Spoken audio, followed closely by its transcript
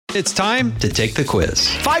It's time to take the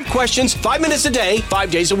quiz. 5 questions, 5 minutes a day,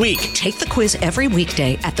 5 days a week. Take the quiz every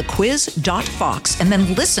weekday at thequiz.fox and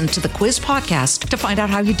then listen to the quiz podcast to find out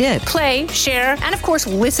how you did. Play, share, and of course,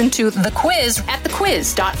 listen to the quiz at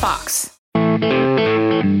thequiz.fox.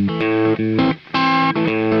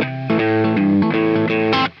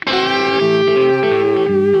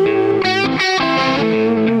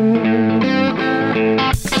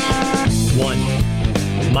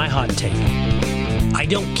 My hot take. I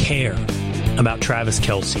don't care about Travis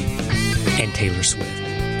Kelce and Taylor Swift.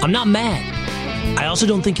 I'm not mad. I also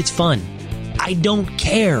don't think it's fun. I don't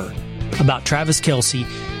care about Travis Kelce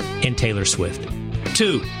and Taylor Swift.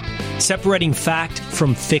 2, separating fact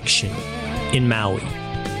from fiction in Maui,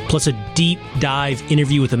 plus a deep dive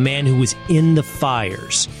interview with a man who was in the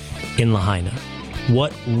fires in Lahaina.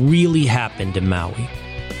 What really happened in Maui?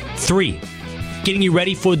 3, getting you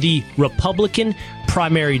ready for the Republican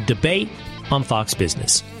primary debate on Fox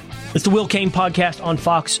Business. It's the Will Cain Podcast on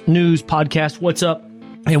Fox News Podcast. What's up?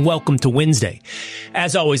 And welcome to Wednesday.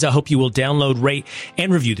 As always, I hope you will download, rate,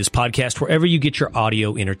 and review this podcast wherever you get your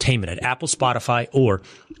audio entertainment, at Apple, Spotify, or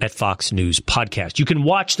at Fox News Podcast. You can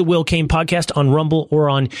watch the Will Cain Podcast on Rumble or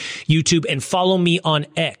on YouTube, and follow me on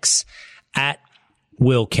X at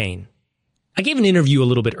Will Cain. I gave an interview a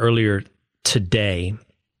little bit earlier today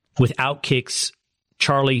with Outkick's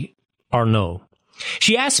Charlie Arnott.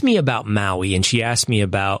 She asked me about Maui, and she asked me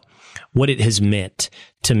about what it has meant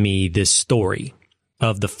to me, this story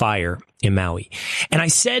of the fire in Maui. And I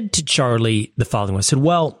said to Charlie the following. I said,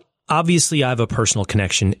 well, obviously I have a personal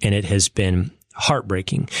connection and it has been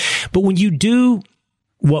heartbreaking. But when you do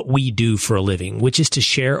what we do for a living, which is to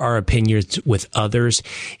share our opinions with others,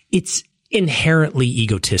 it's inherently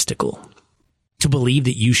egotistical to believe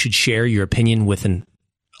that you should share your opinion with an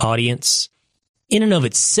audience. In and of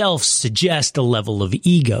itself suggests a level of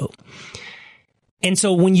ego. And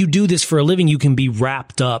so when you do this for a living, you can be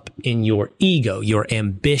wrapped up in your ego, your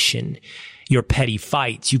ambition, your petty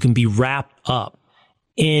fights. You can be wrapped up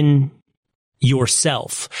in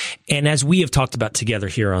yourself. And as we have talked about together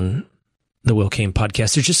here on the Will Cain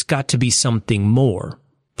Podcast, there's just got to be something more.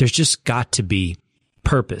 There's just got to be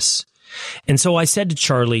purpose. And so I said to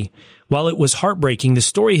Charlie, while it was heartbreaking, the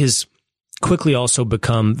story has quickly also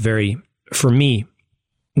become very, for me,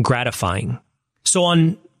 gratifying. So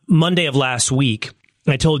on Monday of last week,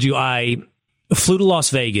 I told you I flew to Las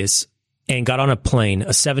Vegas and got on a plane,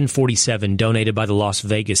 a 747 donated by the Las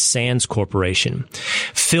Vegas Sands Corporation,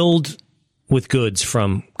 filled with goods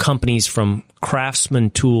from companies from Craftsman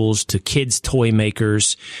Tools to kids' toy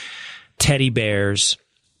makers, teddy bears,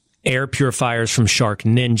 air purifiers from Shark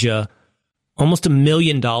Ninja. Almost $1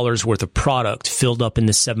 million worth of product filled up in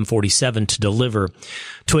the 747 to deliver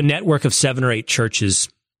to a network of 7 or 8 churches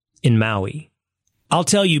in Maui. I'll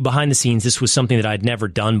tell you, behind the scenes, this was something that I'd never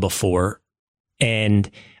done before, and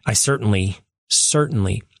I certainly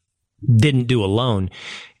didn't do alone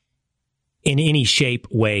in any shape,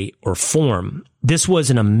 way, or form. This was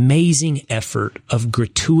an amazing effort of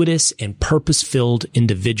gratuitous and purpose-filled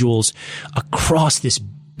individuals across this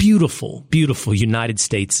beautiful, beautiful United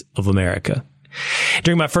States of America.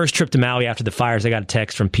 During my first trip to Maui after the fires, I got a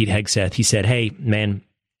text from Pete Hegseth. He said, hey, man,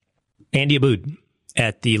 Andy Aboud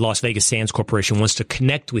at the Las Vegas Sands Corporation wants to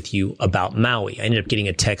connect with you about Maui. I ended up getting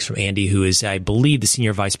a text from Andy, who is, I believe, the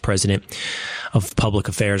Senior Vice President of Public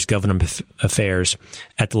Affairs, Government Affairs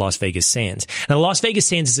at the Las Vegas Sands. Now, the Las Vegas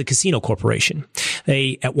Sands is a casino corporation.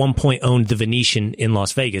 They, at one point, owned the Venetian in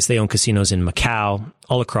Las Vegas. They own casinos in Macau,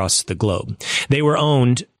 all across the globe. They were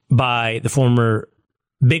owned by the former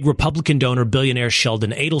big Republican donor, billionaire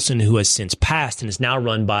Sheldon Adelson, who has since passed and is now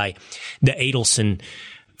run by the Adelson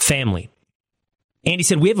family. Andy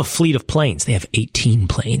said, we have a fleet of planes. They have 18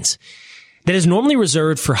 planes that is normally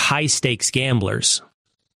reserved for high-stakes gamblers.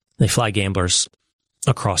 They fly gamblers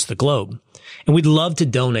across the globe. And we'd love to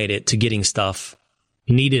donate it to getting stuff,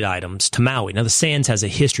 needed items, to Maui. Now, the Sands has a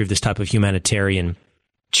history of this type of humanitarian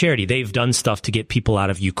charity. They've done stuff to get people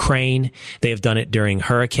out of Ukraine. They have done it during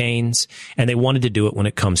hurricanes, and they wanted to do it when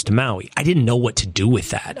it comes to Maui. I didn't know what to do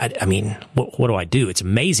with that. I mean, what do I do? It's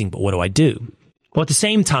amazing, but what do I do? Well, at the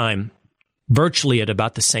same time, virtually at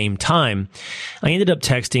about the same time, I ended up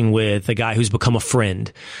texting with a guy who's become a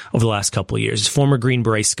friend over the last couple of years, former Green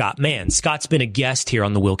Beret Scott Mann. Scott's been a guest here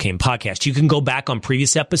on the Will Cain Podcast. You can go back on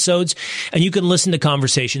previous episodes and you can listen to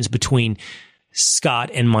conversations between Scott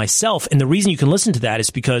and myself. And the reason you can listen to that is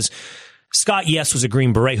because Scott, yes, was a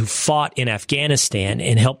Green Beret who fought in Afghanistan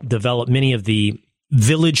and helped develop many of the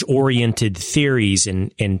village-oriented theories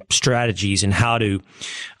and strategies and how to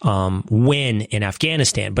win in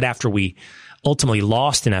Afghanistan. But after we ultimately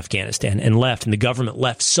lost in Afghanistan and left, and the government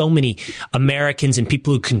left. So many Americans and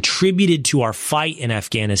people who contributed to our fight in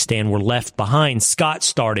Afghanistan were left behind. Scott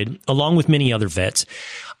started, along with many other vets,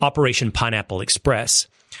 Operation Pineapple Express.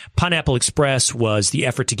 Pineapple Express was the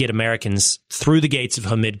effort to get Americans through the gates of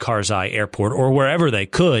Hamid Karzai Airport or wherever they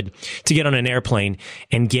could to get on an airplane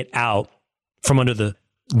and get out from under the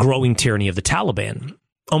growing tyranny of the Taliban.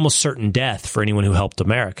 Almost certain death for anyone who helped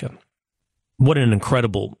America. What an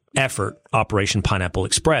incredible effort, Operation Pineapple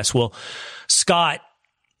Express. Well, Scott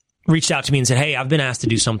reached out to me and said, hey, I've been asked to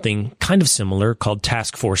do something kind of similar called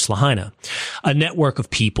Task Force Lahaina, a network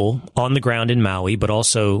of people on the ground in Maui, but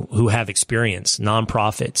also who have experience,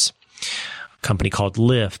 nonprofits, a company called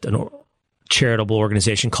Lyft, a charitable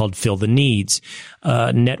organization called Fill the Needs,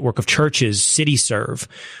 a network of churches, CityServe,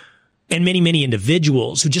 and many, many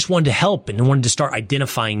individuals who just wanted to help and wanted to start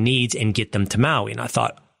identifying needs and get them to Maui. And I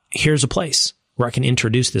thought, here's a place where I can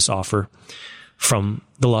introduce this offer from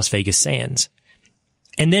the Las Vegas Sands.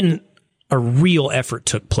 And then a real effort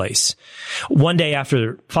took place. One day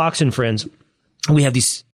after Fox and Friends, we have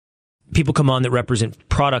these people come on that represent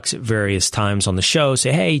products at various times on the show,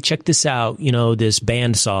 say, hey, check this out, this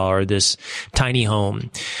bandsaw or this tiny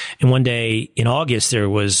home. And one day in August, there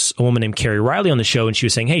was a woman named Carrie Riley on the show, and she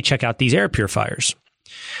was saying, hey, check out these air purifiers.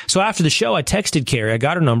 So after the show, I texted Carrie. I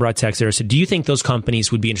got her number. I texted her. I said, do you think those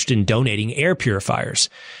companies would be interested in donating air purifiers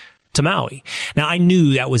to Maui? Now, I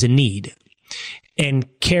knew that was a need. And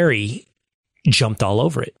Carrie jumped all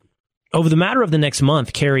over it. Over the matter of the next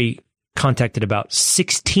month, Carrie contacted about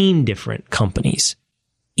 16 different companies,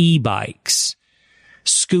 e-bikes,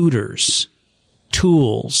 scooters,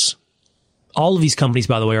 tools. All of these companies,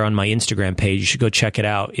 by the way, are on my Instagram page. You should go check it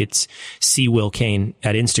out. It's C. Will Kane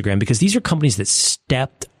at Instagram, because these are companies that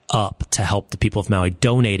stepped up to help the people of Maui,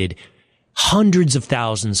 donated hundreds of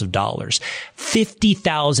thousands of dollars,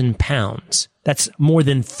 50,000 pounds. That's more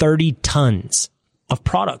than 30 tons of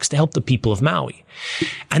products to help the people of Maui.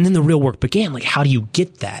 And then the real work began. Like, how do you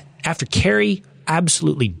get that? After Carrie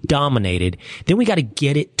absolutely dominated, then we got to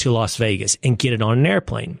get it to Las Vegas and get it on an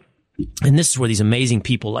airplane. And this is where these amazing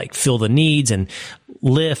people like Fill the Needs and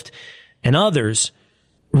Lyft and others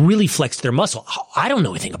really flexed their muscle. I don't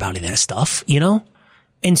know anything about any of that stuff,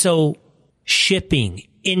 And so shipping,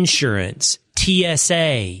 insurance,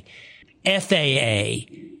 TSA, FAA,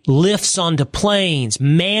 lifts onto planes,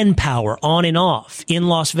 manpower on and off in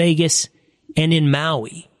Las Vegas and in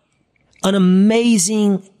Maui. An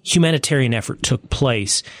amazing humanitarian effort took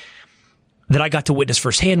place that I got to witness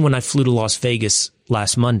firsthand when I flew to Las Vegas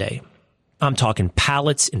last Monday. I'm talking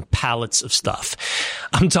pallets and pallets of stuff.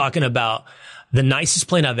 I'm talking about the nicest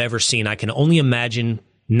plane I've ever seen. I can only imagine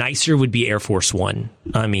nicer would be Air Force One.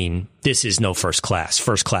 I mean, this is no first class.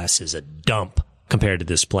 First class is a dump compared to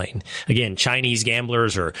this plane. Again, Chinese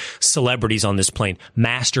gamblers or celebrities on this plane.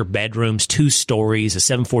 Master bedrooms, 2 stories, a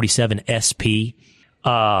 747 SP,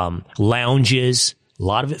 lounges, a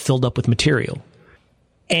lot of it filled up with material.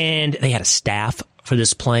 And they had a staff for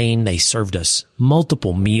this plane. They served us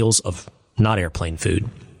multiple meals of not airplane food.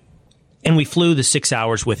 And we flew the 6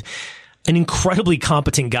 hours with an incredibly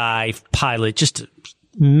competent guy, pilot, just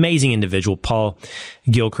amazing individual, Paul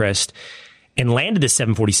Gilchrist, and landed the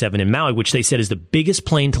 747 in Maui, which they said is the biggest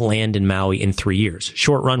plane to land in Maui in 3 years.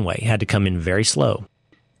 Short runway, had to come in very slow.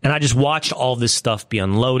 And I just watched all this stuff be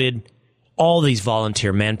unloaded, all these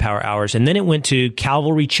volunteer manpower hours. And then it went to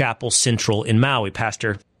Calvary Chapel Central in Maui,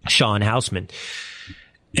 Pastor Sean Hausman.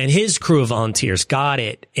 And his crew of volunteers got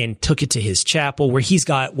it and took it to his chapel, where he's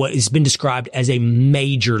got what has been described as a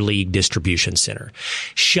major league distribution center.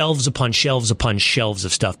 Shelves upon shelves upon shelves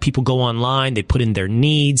of stuff. People go online, they put in their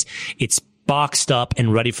needs. It's boxed up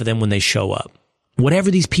and ready for them when they show up. Whatever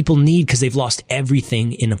these people need, because they've lost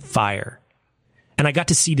everything in a fire. And I got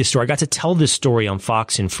to see this story. I got to tell this story on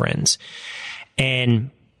Fox and Friends.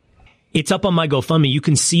 And it's up on my GoFundMe. You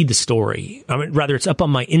can see the story. It's up on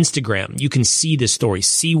my Instagram. You can see this story.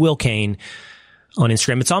 See Will Kane on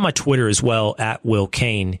Instagram. It's on my Twitter as well, at Will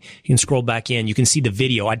Kane. You can scroll back in. You can see the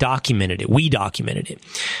video. I documented it. We documented it.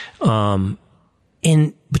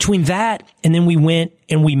 And between that, and then we went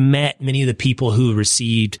and we met many of the people who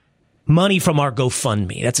received money from our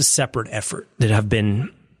GoFundMe. That's a separate effort that I've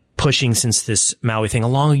been pushing since this Maui thing,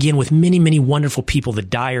 along again with many, many wonderful people, the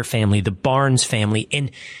Dyer family, the Barnes family,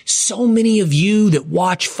 and so many of you that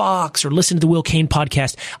watch Fox or listen to the Will Kane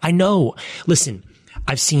podcast. I know, listen,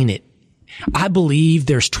 I've seen it. I believe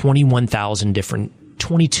there's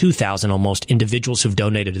 22,000 almost individuals who've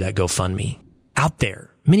donated to that GoFundMe out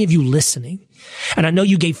there. Many of you listening. And I know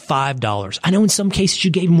you gave $5. I know in some cases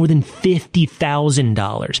you gave more than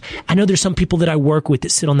 $50,000. I know there's some people that I work with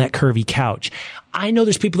that sit on that curvy couch. I know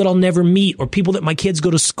there's people that I'll never meet or people that my kids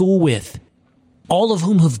go to school with, all of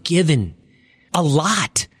whom have given a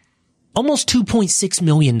lot, almost $2.6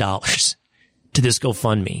 million to this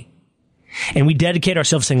GoFundMe. And we dedicate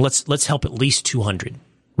ourselves saying, let's help at least 200,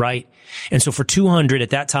 right? And so for 200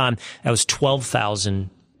 at that time, that was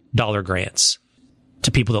 $12,000 grants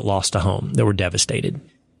to people that lost a home, that were devastated.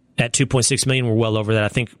 At 2.6 million, we're well over that. I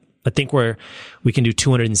think we can do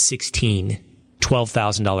 216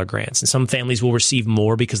 $12,000 grants. And some families will receive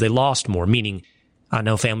more because they lost more, meaning I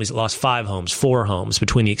know families that lost 5 homes, 4 homes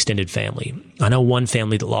between the extended family. I know one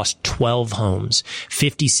family that lost 12 homes,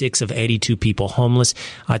 56 of 82 people homeless.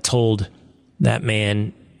 I told that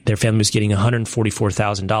man their family was getting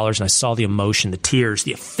 $144,000, and I saw the emotion, the tears,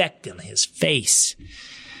 the effect on his face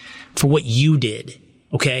for what you did.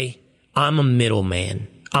 Okay? I'm a middleman.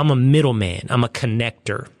 I'm a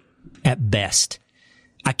connector at best.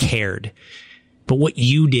 I cared. But what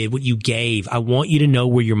you did, what you gave, I want you to know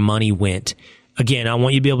where your money went. Again, I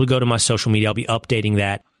want you to be able to go to my social media. I'll be updating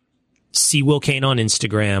that. See Will Kane on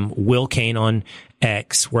Instagram, Will Kane on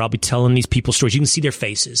X, where I'll be telling these people's stories. You can see their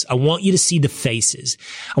faces. I want you to see the faces.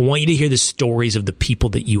 I want you to hear the stories of the people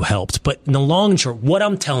that you helped. But in the long and short, what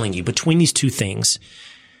I'm telling you between these two things,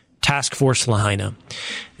 Task Force Lahaina,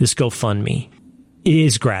 this GoFundMe,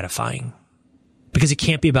 is gratifying because it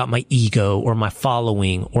can't be about my ego or my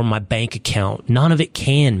following or my bank account. None of it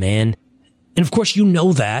can, man. And of course, you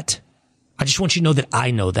know that. I just want you to know that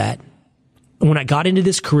I know that. When I got into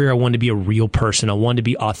this career, I wanted to be a real person. I wanted to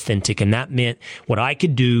be authentic. And that meant what I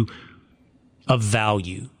could do of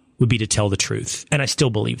value would be to tell the truth. And I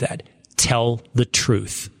still believe that. Tell the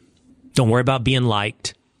truth. Don't worry about being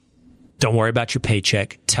liked. Don't worry about your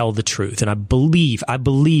paycheck. Tell the truth. And I believe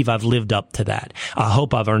I've lived up to that. I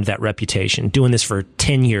hope I've earned that reputation. Doing this for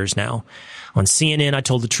 10 years now. On CNN, I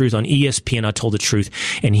told the truth. On ESPN, I told the truth.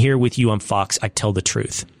 And here with you on Fox, I tell the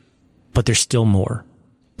truth. But there's still more.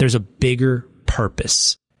 There's a bigger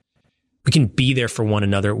purpose. We can be there for one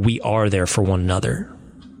another. We are there for one another.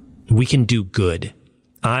 We can do good.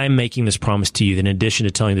 I'm making this promise to you that in addition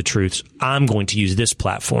to telling the truths, I'm going to use this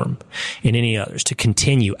platform and any others to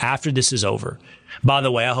continue after this is over. By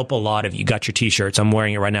the way, I hope a lot of you got your t-shirts. I'm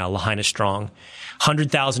wearing it right now, Lahaina Strong.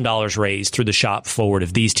 $100,000 raised through the shop forward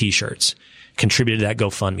of these t-shirts. Contributed to that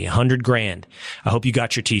GoFundMe, $100,000. I hope you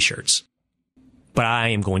got your t-shirts. But I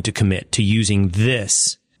am going to commit to using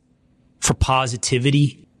this for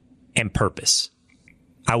positivity and purpose.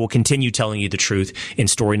 I will continue telling you the truth in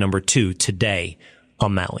story number 2 today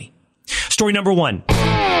on Maui. Story number 1.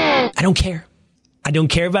 I don't care. I don't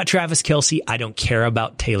care about Travis Kelce. I don't care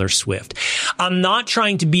about Taylor Swift. I'm not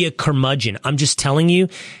trying to be a curmudgeon. I'm just telling you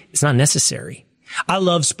it's not necessary. I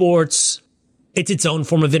love sports. It's its own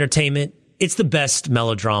form of entertainment. It's the best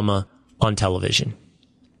melodrama on television.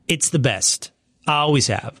 It's the best. I always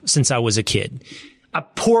have since I was a kid. I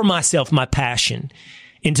pour myself, my passion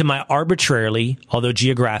into my arbitrarily, although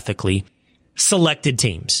geographically, selected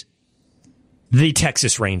teams. The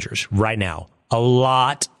Texas Rangers right now. A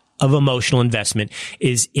lot of emotional investment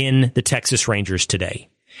is in the Texas Rangers today.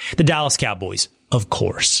 The Dallas Cowboys, of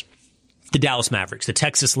course. The Dallas Mavericks, the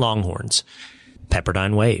Texas Longhorns,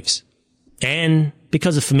 Pepperdine Waves. And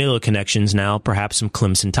because of familial connections now, perhaps some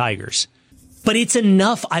Clemson Tigers. But it's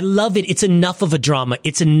enough. I love it. It's enough of a drama.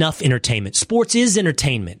 It's enough entertainment. Sports is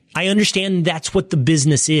entertainment. I understand that's what the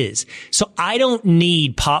business is. So I don't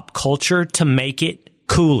need pop culture to make it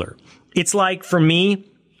cooler. It's like, for me,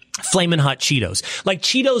 Flamin' Hot Cheetos. Like,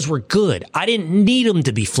 Cheetos were good. I didn't need them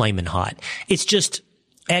to be flamin' hot. It's just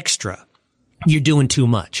extra. You're doing too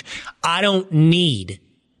much. I don't need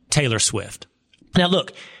Taylor Swift. Now,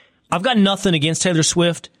 look, I've got nothing against Taylor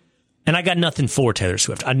Swift. And I got nothing for Taylor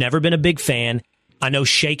Swift. I've never been a big fan. I know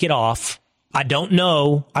Shake It Off. I don't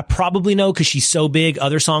know. I probably know because she's so big,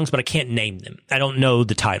 other songs, but I can't name them. I don't know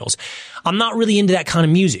the titles. I'm not really into that kind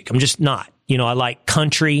of music. I'm just not. You know, I like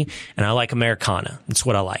country and I like Americana. That's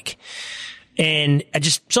what I like. And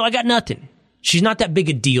so I got nothing. She's not that big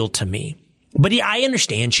a deal to me. But I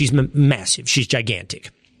understand she's massive. She's gigantic.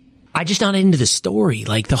 I just not into the story,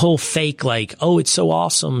 like the whole fake, like, oh, it's so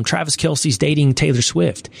awesome. Travis Kelce's dating Taylor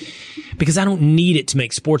Swift, because I don't need it to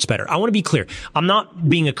make sports better. I want to be clear. I'm not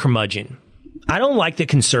being a curmudgeon. I don't like that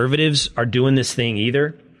conservatives are doing this thing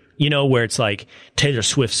either, you know, where it's like Taylor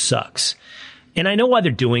Swift sucks. And I know why they're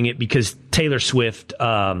doing it, because Taylor Swift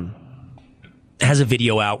has a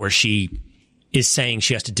video out where she is saying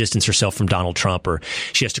she has to distance herself from Donald Trump, or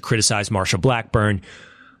she has to criticize Marsha Blackburn,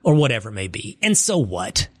 or whatever it may be. And so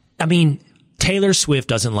what? I mean, Taylor Swift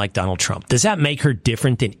doesn't like Donald Trump. Does that make her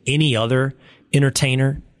different than any other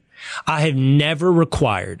entertainer? I have never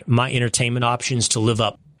required my entertainment options to live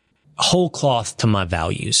up whole cloth to my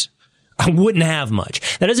values. I wouldn't have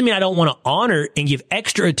much. That doesn't mean I don't want to honor and give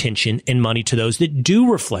extra attention and money to those that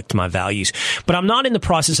do reflect my values. But I'm not in the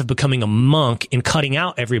process of becoming a monk and cutting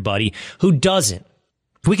out everybody who doesn't.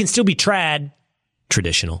 We can still be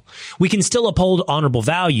traditional. We can still uphold honorable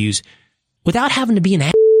values without having to be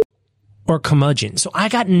an or curmudgeon. So I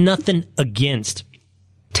got nothing against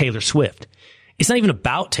Taylor Swift. It's not even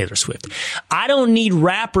about Taylor Swift. I don't need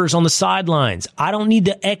rappers on the sidelines. I don't need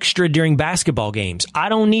the extra during basketball games. I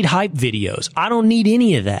don't need hype videos. I don't need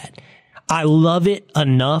any of that. I love it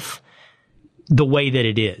enough the way that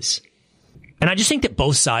it is. And I just think that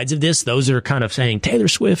both sides of this, those that are kind of saying Taylor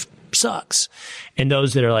Swift sucks, and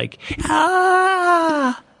those that are like,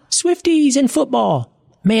 Swifties and football.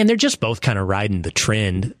 Man, they're just both kind of riding the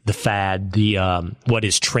trend, the fad, the what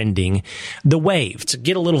is trending, the wave to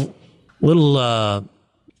get a little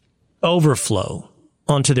overflow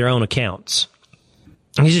onto their own accounts.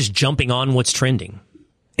 And he's just jumping on what's trending.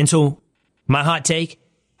 And so my hot take,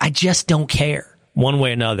 I just don't care one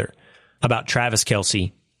way or another about Travis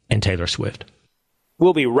Kelce and Taylor Swift.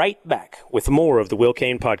 We'll be right back with more of the Will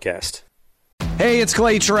Cain Podcast. Hey, it's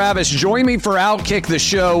Clay Travis. Join me for Outkick the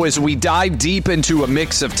Show as we dive deep into a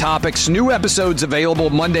mix of topics. New episodes available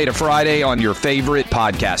Monday to Friday on your favorite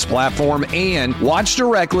podcast platform, and watch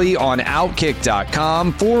directly on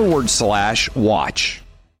Outkick.com/watch.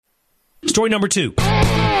 Story number 2.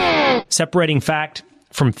 Separating fact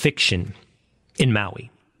from fiction in Maui.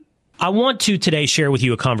 I want to today share with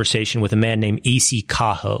you a conversation with a man named Isi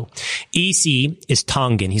Kaho. Isi is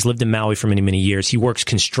Tongan. He's lived in Maui for many, many years. He works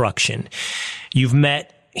construction. You've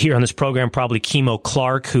met here on this program probably Kimo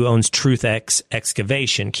Clark, who owns TruthX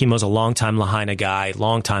Excavation. Kimo's a longtime Lahaina guy,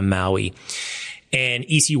 longtime Maui. And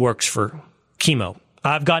Isi works for Kimo.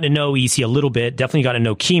 I've gotten to know Isi a little bit, definitely got to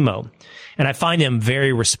know Kimo. And I find them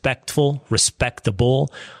very respectful,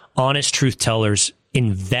 respectable, honest truth tellers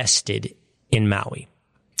invested in Maui.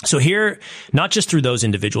 So here, not just through those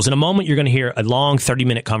individuals, in a moment, you're going to hear a long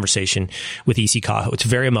 30-minute conversation with Isi Kaho. It's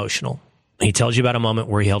very emotional. He tells you about a moment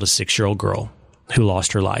where he held a 6-year-old girl who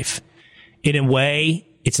lost her life. In a way,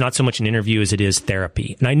 it's not so much an interview as it is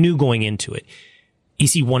therapy. And I knew going into it,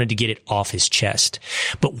 Isi wanted to get it off his chest.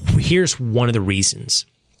 But here's one of the reasons.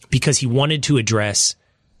 Because he wanted to address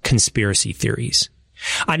conspiracy theories.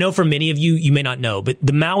 I know for many of you, you may not know, but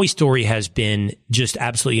the Maui story has been just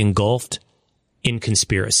absolutely engulfed in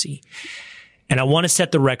conspiracy. And I want to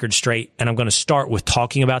set the record straight, and I'm going to start with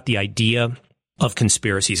talking about the idea of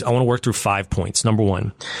conspiracies. I want to work through 5 points. Number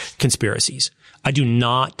 1, conspiracies. I do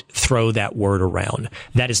not throw that word around.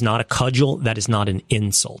 That is not a cudgel. That is not an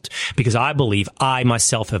insult. Because I believe I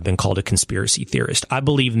myself have been called a conspiracy theorist. I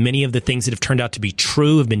believe many of the things that have turned out to be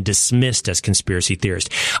true have been dismissed as conspiracy theorists.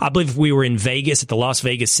 I believe if we were in Vegas at the Las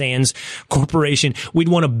Vegas Sands Corporation, we'd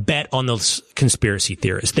want to bet on those conspiracy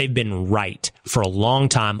theorists. They've been right for a long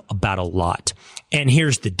time about a lot. And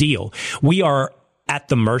here's the deal. We are at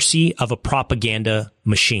the mercy of a propaganda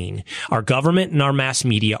machine. Our government and our mass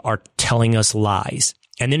media are telling us lies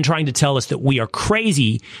and then trying to tell us that we are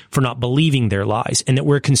crazy for not believing their lies and that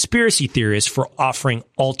we're conspiracy theorists for offering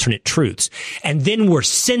alternate truths. And then we're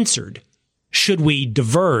censored should we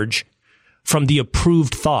diverge from the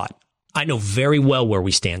approved thought. I know very well where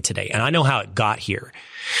we stand today, and I know how it got here.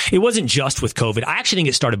 It wasn't just with COVID. I actually think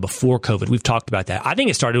it started before COVID. We've talked about that. I think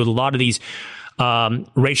it started with a lot of these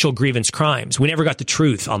racial grievance crimes. We never got the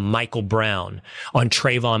truth on Michael Brown, on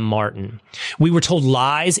Trayvon Martin. We were told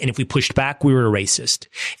lies, and if we pushed back, we were a racist.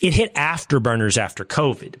 It hit afterburners after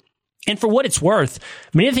COVID. And for what it's worth,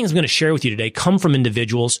 many of the things I'm going to share with you today come from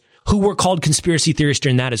individuals who were called conspiracy theorists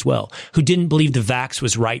during that as well, who didn't believe the vax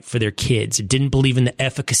was right for their kids, didn't believe in the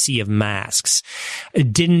efficacy of masks,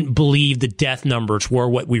 didn't believe the death numbers were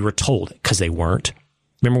what we were told, because they weren't.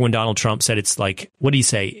 Remember when Donald Trump said it's like, what did he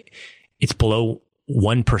say? It's below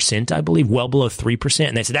 1%, I believe, well below 3%.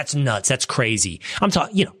 And they said, that's nuts. That's crazy. I'm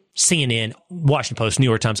talking, CNN, Washington Post, New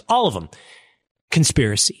York Times, all of them.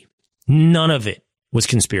 Conspiracy. None of it was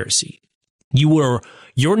conspiracy. Your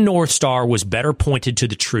North Star was better pointed to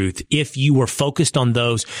the truth if you were focused on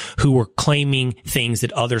those who were claiming things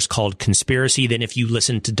that others called conspiracy than if you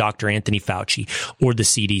listened to Dr. Anthony Fauci or the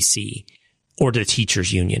CDC or the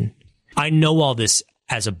teachers union. I know all this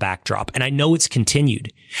as a backdrop, and I know it's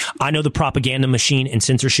continued. I know the propaganda machine and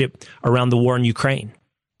censorship around the war in Ukraine.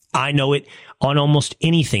 I know it on almost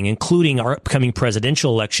anything, including our upcoming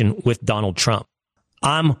presidential election with Donald Trump.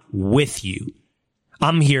 I'm with you.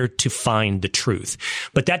 I'm here to find the truth.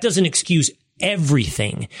 But that doesn't excuse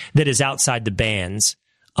everything that is outside the bands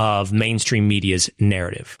of mainstream media's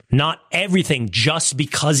narrative. Not everything, just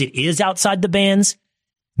because it is outside the bands,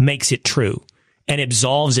 makes it true and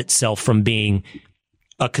absolves itself from being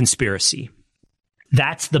a conspiracy.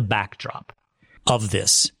 That's the backdrop of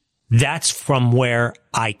this. That's from where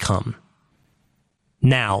I come.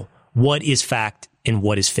 Now, what is fact and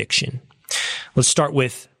what is fiction? Let's start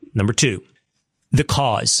with number 2, the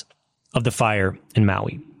cause of the fire in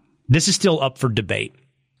Maui. This is still up for debate.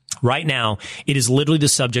 Right now, it is literally the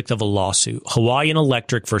subject of a lawsuit, Hawaiian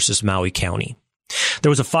Electric versus Maui County. There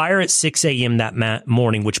was a fire at 6 a.m. that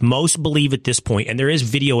morning, which most believe at this point, and there is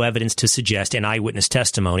video evidence to suggest and eyewitness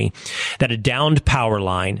testimony, that a downed power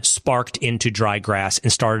line sparked into dry grass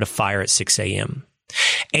and started a fire at 6 a.m.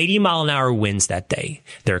 80-mile-an-hour winds that day.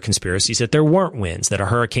 There are conspiracies that there weren't winds, that a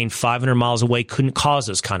hurricane 500 miles away couldn't cause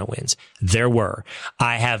those kind of winds. There were.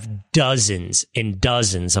 I have dozens and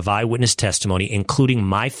dozens of eyewitness testimony, including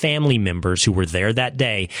my family members who were there that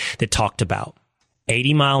day, that talked about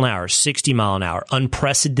 80-mile-an-hour, 60-mile-an-hour,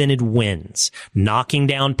 unprecedented winds, knocking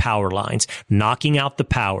down power lines, knocking out the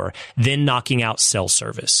power, then knocking out cell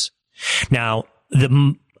service. Now,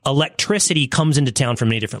 the electricity comes into town from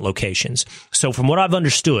many different locations. So from what I've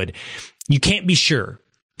understood, you can't be sure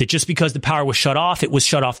that just because the power was shut off, it was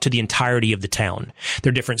shut off to the entirety of the town. There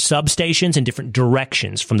are different substations in different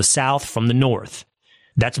directions, from the south, from the north.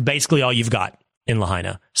 That's basically all you've got in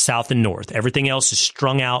Lahaina, south and north. Everything else is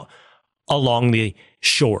strung out along the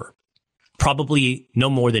shore, probably no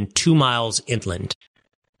more than 2 miles inland,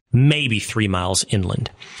 maybe 3 miles inland.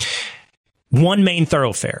 One main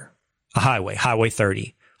thoroughfare, a highway, Highway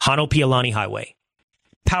 30, Hanopialani Highway.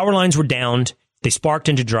 Power lines were downed. They sparked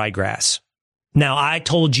into dry grass. Now, I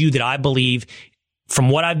told you that I believe, from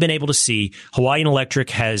what I've been able to see, Hawaiian Electric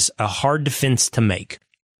has a hard defense to make.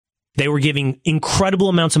 They were giving incredible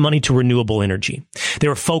amounts of money to renewable energy. They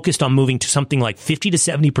were focused on moving to something like 50 to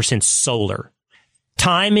 70% solar.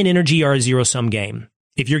 Time and energy are a zero-sum game.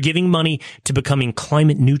 If you're giving money to becoming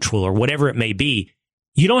climate neutral or whatever it may be,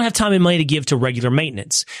 you don't have time and money to give to regular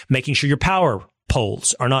maintenance, making sure your power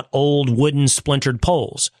poles are not old wooden splintered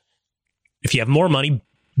poles. If you have more money,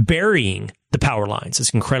 burying the power lines is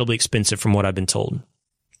incredibly expensive from what I've been told.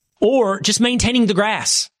 Or just maintaining the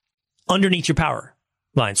grass underneath your power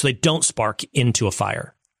line so they don't spark into a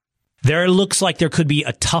fire. There looks like there could be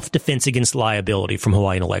a tough defense against liability from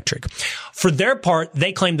Hawaiian Electric. For their part,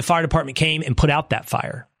 they claim the fire department came and put out that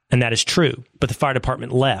fire. And that is true. But the fire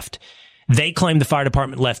department left. They claim the fire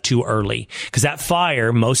department left too early because that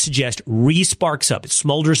fire, most suggest, re-sparks up. It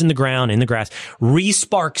smolders in the ground, in the grass,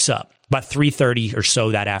 re-sparks up by 3:30 or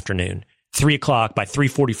so that afternoon. 3 o'clock, by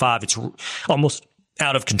 3:45, it's almost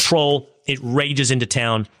out of control. It rages into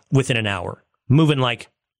town within an hour, moving like,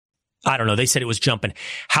 I don't know, they said it was jumping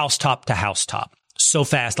housetop to housetop so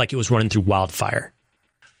fast like it was running through wildfire.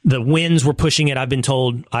 The winds were pushing it. I've been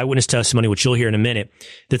told, eyewitness testimony, which you'll hear in a minute,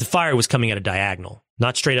 that the fire was coming at a diagonal.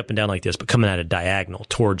 Not straight up and down like this, but coming at a diagonal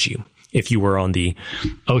towards you if you were on the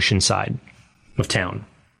ocean side of town.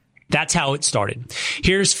 That's how it started.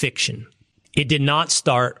 Here's fiction. It did not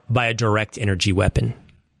start by a direct energy weapon.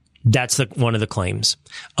 That's one of the claims.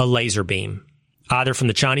 A laser beam, either from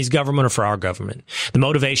the Chinese government or for our government. The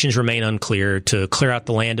motivations remain unclear, to clear out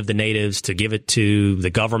the land of the natives, to give it to the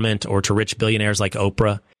government, or to rich billionaires like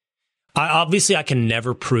Oprah. Obviously, I can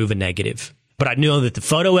never prove a negative. But I know that the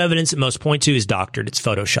photo evidence that most point to is doctored. It's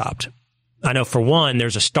photoshopped. I know, for one,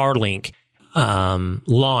 there's a Starlink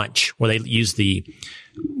launch where they use the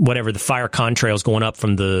fire contrails going up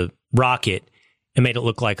from the rocket and made it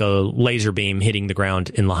look like a laser beam hitting the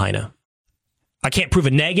ground in Lahaina. I can't prove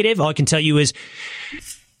a negative. All I can tell you is,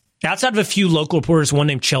 outside of a few local reporters, one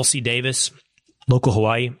named Chelsea Davis, local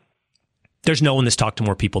Hawaii, there's no one that's talked to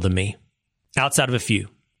more people than me. Outside of a few,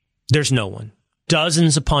 there's no one.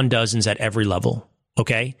 Dozens upon dozens at every level.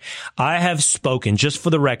 Okay. I have spoken, just for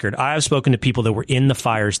the record, I have spoken to people that were in the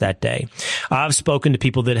fires that day. I've spoken to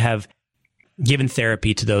people that have given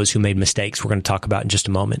therapy to those who made mistakes we're going to talk about in just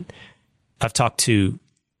a moment. I've talked to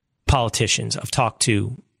politicians. I've talked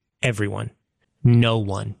to everyone. No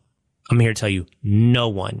one, I'm here to tell you, no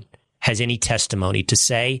one has any testimony to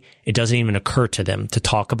say it doesn't even occur to them to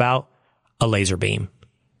talk about a laser beam,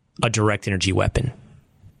 a direct energy weapon.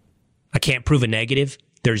 I can't prove a negative.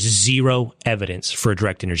 There's zero evidence for a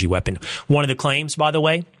direct energy weapon. One of the claims, by the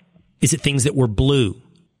way, is that things that were blue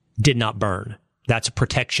did not burn. That's a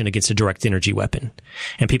protection against a direct energy weapon.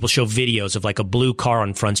 And people show videos of like a blue car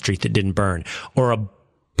on Front Street that didn't burn, or a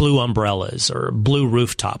blue umbrellas, or a blue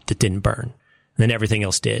rooftop that didn't burn. And then everything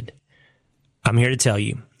else did. I'm here to tell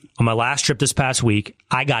you, on my last trip this past week,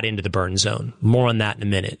 I got into the burn zone. More on that in a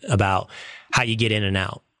minute, about how you get in and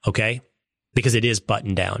out, okay? Because it is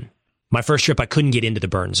buttoned down. My first trip, I couldn't get into the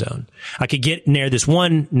burn zone. I could get near this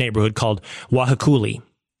one neighborhood called Wahakuli,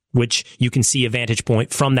 which you can see a vantage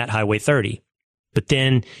point from that Highway 30. But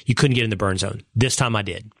then you couldn't get in the burn zone. This time I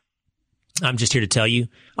did. I'm just here to tell you,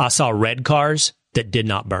 I saw red cars that did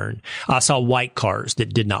not burn. I saw white cars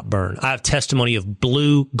that did not burn. I have testimony of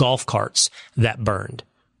blue golf carts that burned.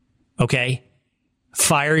 Okay?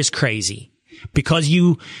 Fire is crazy. Because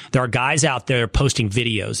there are guys out there posting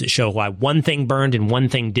videos that show why one thing burned and one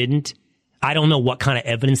thing didn't. I don't know what kind of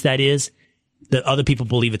evidence that is, that other people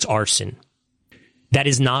believe it's arson. That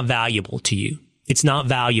is not valuable to you. It's not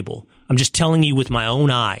valuable. I'm just telling you with my own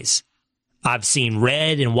eyes. I've seen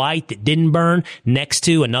red and white that didn't burn next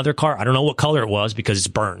to another car. I don't know what color it was because it's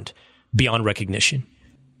burned beyond recognition.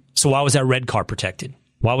 So why was that red car protected?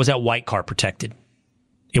 Why was that white car protected?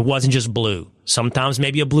 It wasn't just blue. Sometimes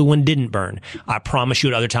maybe a blue one didn't burn. I promise you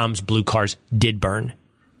at other times blue cars did burn.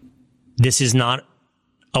 This is not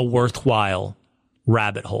a worthwhile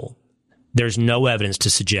rabbit hole. There's no evidence to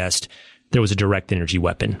suggest there was a direct energy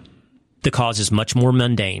weapon. The cause is much more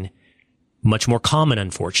mundane, much more common,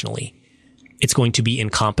 unfortunately. It's going to be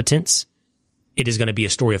incompetence. It is going to be a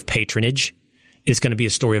story of patronage. It's going to be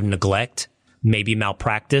a story of neglect, maybe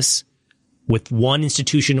malpractice with one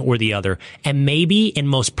institution or the other, and maybe and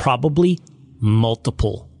most probably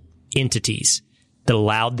multiple entities that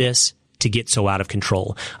allowed this to get so out of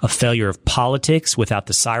control. A failure of politics without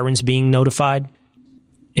the sirens being notified.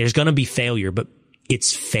 There's going to be failure, but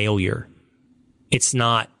it's failure. It's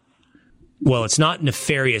not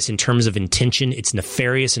nefarious in terms of intention. It's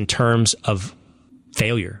nefarious in terms of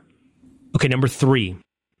failure. Okay, number 3,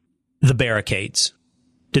 the barricades.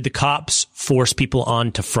 Did the cops force people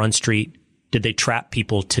onto Front Street? Did they trap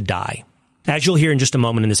people to die? As you'll hear in just a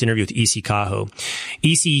moment in this interview with E.C. Cajo,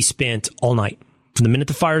 E.C. spent all night, from the minute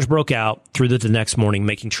the fires broke out through the next morning,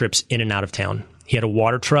 making trips in and out of town. He had a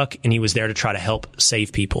water truck, and he was there to try to help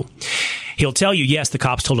save people. He'll tell you, yes, the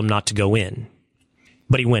cops told him not to go in,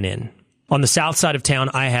 but he went in. On the south side of town,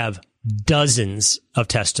 I have dozens of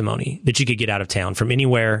testimony that you could get out of town from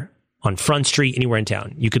anywhere on Front Street, anywhere in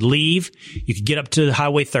town. You could leave, you could get up to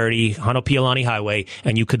Highway 30, Hanopialani Highway,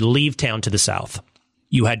 and you could leave town to the south.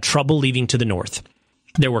 You had trouble leaving to the north.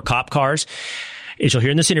 There were cop cars. As you'll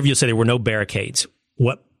hear in this interview, you'll say there were no barricades.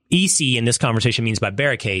 What EC in this conversation means by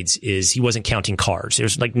barricades is he wasn't counting cars.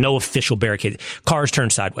 There's like no official barricade. Cars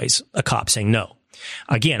turned sideways. A cop saying no.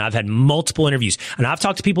 Again, I've had multiple interviews, and I've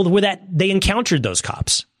talked to people where that they encountered those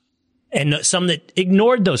cops, and some that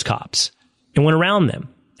ignored those cops and went around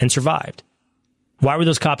them and survived. Why were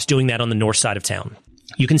those cops doing that on the north side of town?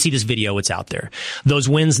 You can see this video. It's out there. Those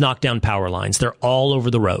winds knocked down power lines. They're all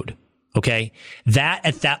over the road. Okay. That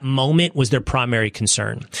at that moment was their primary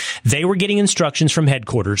concern. They were getting instructions from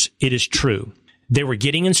headquarters. It is true. They were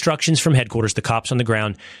getting instructions from headquarters, the cops on the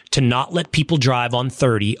ground, to not let people drive on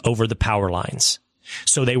 30 over the power lines.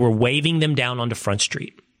 So they were waving them down onto Front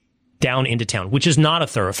Street, down into town, which is not a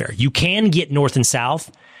thoroughfare. You can get north and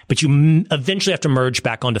south, but you eventually have to merge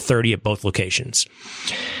back onto 30 at both locations.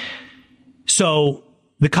 So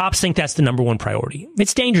the cops think that's the number one priority.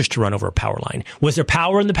 It's dangerous to run over a power line. Was there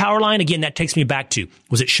power in the power line? Again, that takes me back to,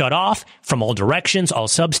 was it shut off from all directions, all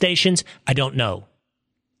substations? I don't know.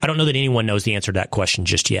 I don't know that anyone knows the answer to that question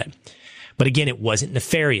just yet. But again, it wasn't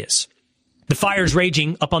nefarious. The fire's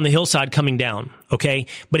raging up on the hillside coming down, okay?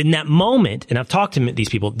 But in that moment, and I've talked to these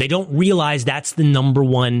people, they don't realize that's the number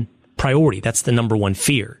one priority. That's the number one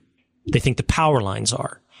fear. They think the power lines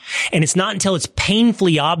are. And it's not until it's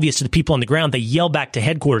painfully obvious to the people on the ground, they yell back to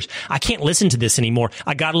headquarters, I can't listen to this anymore.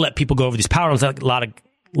 I got to let people go over these power lines. Let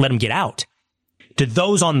them get out. To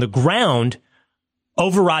those on the ground,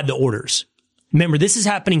 override the orders. Remember, this is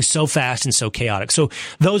happening so fast and so chaotic. So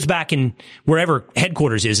those back in wherever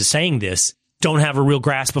headquarters is saying this don't have a real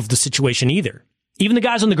grasp of the situation either. Even the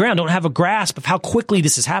guys on the ground don't have a grasp of how quickly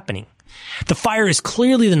this is happening. The fire is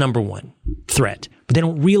clearly the number one threat, but they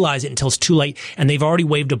don't realize it until it's too late, and they've already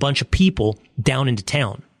waved a bunch of people down into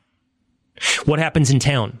town. What happens in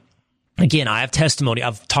town? Again, I have testimony.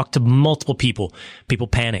 I've talked to multiple people. People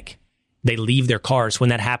panic. They leave their cars. When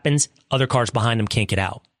that happens, other cars behind them can't get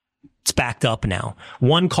out. It's backed up now.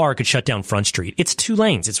 One car could shut down Front Street. It's 2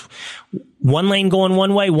 lanes. It's one lane going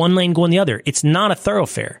one way, one lane going the other. It's not a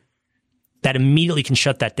thoroughfare. That immediately can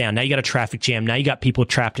shut that down. Now you got a traffic jam. Now you got people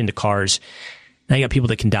trapped into cars. Now you got people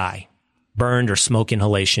that can die. Burned or smoke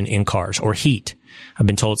inhalation in cars or heat. I've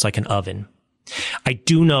been told it's like an oven. I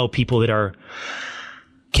do know people that are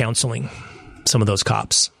counseling some of those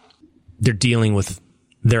cops. They're dealing with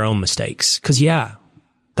their own mistakes. Because, yeah,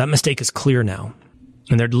 that mistake is clear now.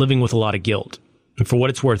 And they're living with a lot of guilt. And for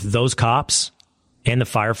what it's worth, those cops and the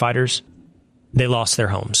firefighters, they lost their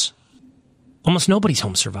homes. Almost nobody's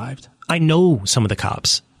home survived. I know some of the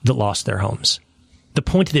cops that lost their homes. The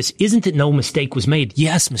point of this isn't that no mistake was made.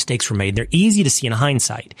 Yes, mistakes were made. They're easy to see in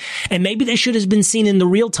hindsight. And maybe they should have been seen in the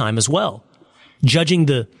real time as well. Judging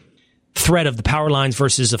the threat of the power lines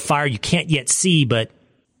versus a fire you can't yet see, but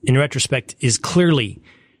in retrospect is clearly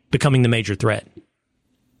becoming the major threat.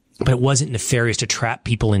 But it wasn't nefarious to trap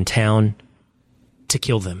people in town to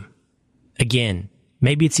kill them. Again,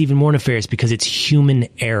 maybe it's even more nefarious because it's human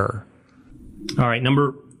error. All right,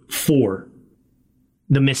 number 4,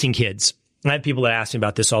 the missing kids. I have people that ask me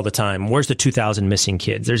about this all the time. Where's the 2,000 missing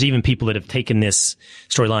kids? There's even people that have taken this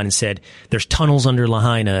storyline and said, there's tunnels under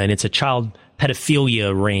Lahaina and it's a child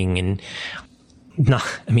pedophilia ring. And no,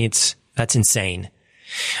 I mean, that's insane.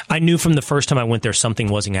 I knew from the first time I went there, something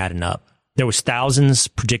wasn't adding up. There was thousands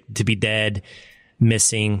predicted to be dead,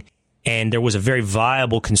 missing. And there was a very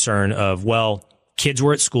viable concern of, well, kids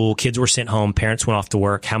were at school, kids were sent home, parents went off to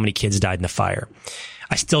work. How many kids died in the fire?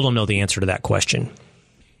 I still don't know the answer to that question.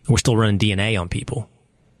 We're still running DNA on people.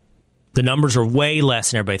 The numbers are way less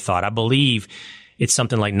than everybody thought. I believe it's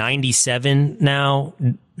something like 97 now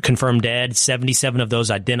confirmed dead, 77 of those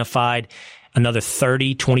identified, another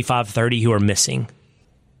 25, 30 who are missing.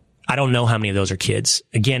 I don't know how many of those are kids.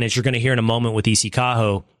 Again, as you're going to hear in a moment with E.C.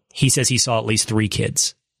 Cajo, he says he saw at least 3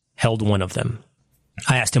 kids, held one of them.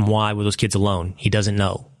 I asked him why were those kids alone. He doesn't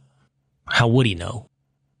know. How would he know?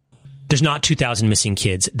 There's not 2,000 missing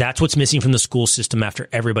kids. That's what's missing from the school system after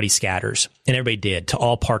everybody scatters. And everybody did to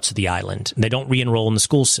all parts of the island. They don't re-enroll in the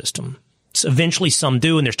school system. So eventually some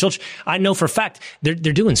do, and they're still, I know for a fact, they're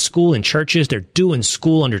doing school in churches. They're doing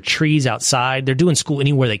school under trees outside. They're doing school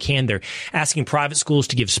anywhere they can. They're asking private schools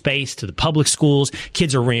to give space to the public schools.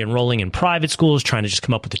 Kids are re-enrolling in private schools, trying to just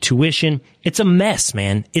come up with the tuition. It's a mess,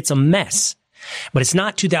 man. It's a mess. But it's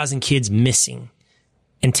not 2,000 kids missing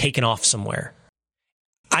and taken off somewhere.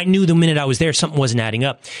 I knew the minute I was there, something wasn't adding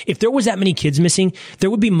up. If there was that many kids missing, there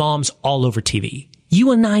would be moms all over TV.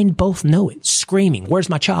 You and I both know it, screaming, where's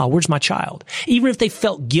my child? Where's my child? Even if they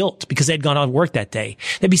felt guilt because they'd gone on to work that day,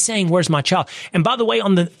 they'd be saying, where's my child? And by the way,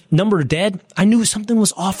 on the number of dead, I knew something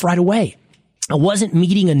was off right away. I wasn't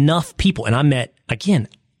meeting enough people. And I met, again,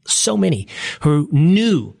 so many who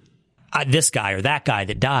knew this guy or that guy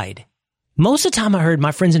that died. Most of the time I heard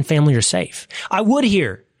my friends and family are safe. I would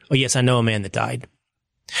hear, oh yes, I know a man that died.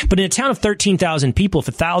 But in a town of 13,000 people, if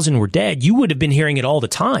 1,000 were dead, you would have been hearing it all the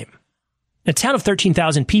time. In a town of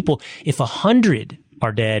 13,000 people, if 100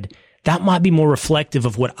 are dead, that might be more reflective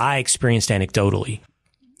of what I experienced anecdotally.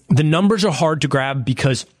 The numbers are hard to grab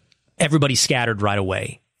because everybody scattered right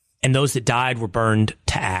away. And those that died were burned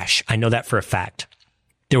to ash. I know that for a fact.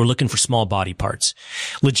 They were looking for small body parts.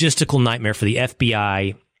 Logistical nightmare for the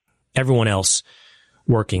FBI, everyone else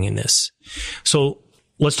working in this. So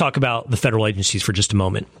let's talk about the federal agencies for just a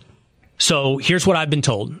moment. So here's what I've been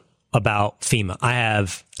told about FEMA. I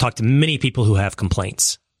have talked to many people who have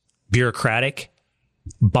complaints. Bureaucratic,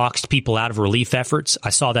 boxed people out of relief efforts. I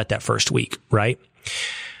saw that first week, right?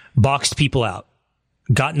 Boxed people out,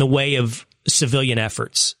 got in the way of civilian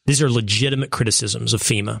efforts. These are legitimate criticisms of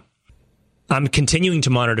FEMA. I'm continuing to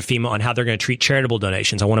monitor FEMA on how they're going to treat charitable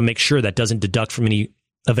donations. I want to make sure that doesn't deduct from any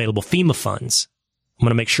available FEMA funds. I'm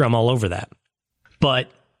going to make sure I'm all over that. But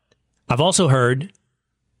I've also heard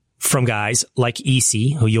from guys like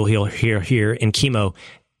EC, who you'll hear here, and Chemo,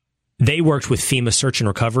 they worked with FEMA Search and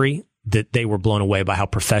Recovery, that they were blown away by how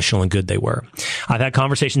professional and good they were. I've had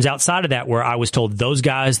conversations outside of that where I was told those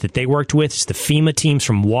guys that they worked with, the FEMA teams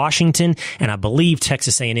from Washington, and I believe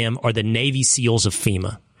Texas A&M, are the Navy SEALs of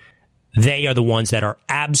FEMA. They are the ones that are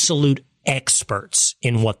absolute experts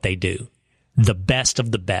in what they do. The best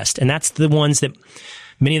of the best. And that's the ones that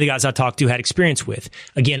many of the guys I talked to had experience with.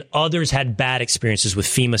 Again, others had bad experiences with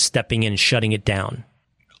FEMA stepping in and shutting it down.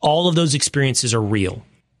 All of those experiences are real,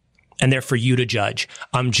 and they're for you to judge.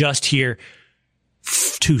 I'm just here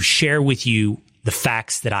to share with you the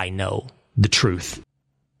facts that I know, the truth.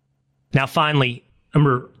 Now, finally,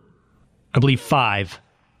 number, I believe 5,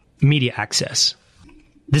 media access.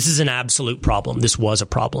 This is an absolute problem. This was a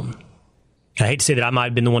problem. I hate to say that I might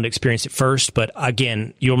have been the one to experience it first, but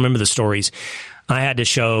again, you'll remember the stories. I had to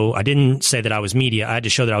show, I didn't say that I was media. I had to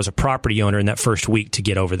show that I was a property owner in that first week to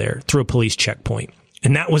get over there through a police checkpoint.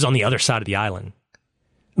 And that was on the other side of the island.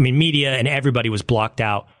 I mean, media and everybody was blocked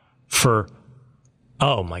out for,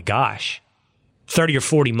 oh my gosh, 30 or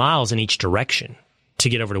 40 miles in each direction to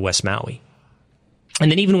get over to West Maui.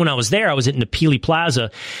 And then even when I was there, I was at Napili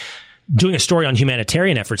Plaza doing a story on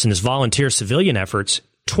humanitarian efforts and this volunteer civilian efforts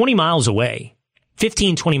 20 miles away,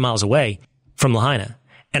 15, 20 miles away from Lahaina.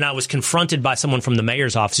 And I was confronted by someone from the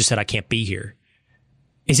mayor's office who said, I can't be here.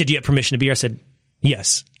 He said, do you have permission to be here? I said,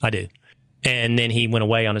 yes, I do. And then he went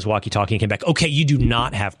away on his walkie-talkie and came back. Okay, you do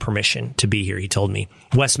not have permission to be here, he told me.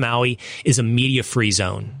 West Maui is a media-free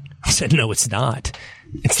zone. I said, no, it's not.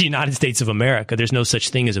 It's the United States of America. There's no such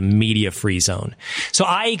thing as a media-free zone. So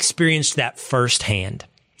I experienced that firsthand.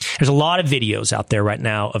 There's a lot of videos out there right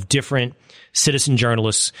now of different citizen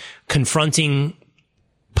journalists confronting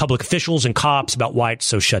public officials and cops about why it's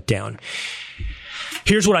so shut down.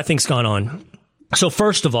 Here's what I think's gone on. So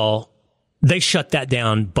first of all, they shut that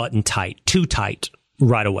down button tight, too tight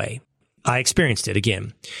right away. I experienced it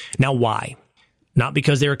again. Now, why? Not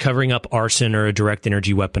because they were covering up arson or a direct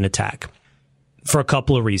energy weapon attack. For a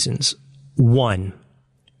couple of reasons. One,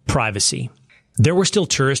 privacy. There were still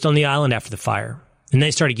tourists on the island after the fire, and they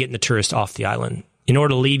started getting the tourists off the island. In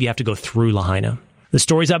order to leave, you have to go through Lahaina. The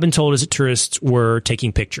stories I've been told is that tourists were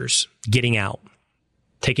taking pictures, getting out,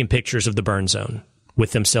 taking pictures of the burn zone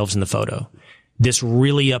with themselves in the photo. This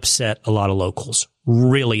really upset a lot of locals,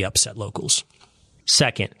 really upset locals.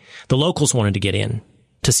 Second, the locals wanted to get in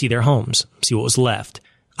to see their homes, see what was left.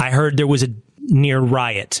 I heard there was a near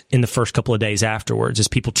riot in the first couple of days afterwards as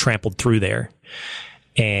people trampled through there.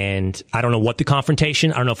 And I don't know what the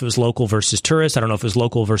confrontation, I don't know if it was local versus tourists, I don't know if it was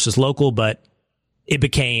local versus local, but it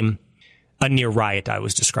became a near riot, I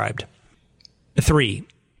was described. 3,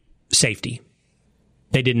 safety.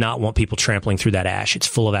 They did not want people trampling through that ash. It's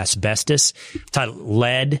full of asbestos,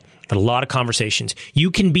 lead, but a lot of conversations.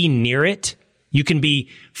 You can be near it. You can be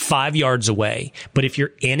 5 yards away. But if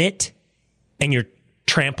you're in it and you're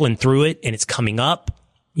trampling through it and it's coming up,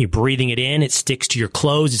 you're breathing it in, it sticks to your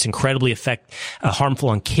clothes. It's incredibly harmful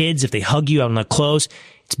on kids if they hug you out on their clothes.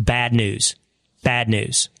 It's bad news. Bad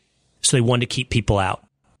news. So they wanted to keep people out.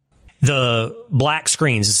 The black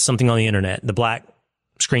screens is something on the internet. The black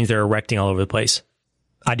screens they're erecting all over the place.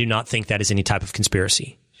 I do not think that is any type of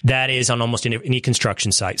conspiracy. That is on almost any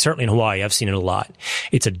construction site. Certainly in Hawaii, I've seen it a lot.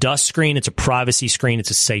 It's a dust screen. It's a privacy screen.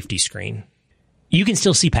 It's a safety screen. You can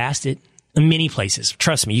still see past it in many places.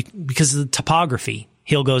 Trust me, because of the topography.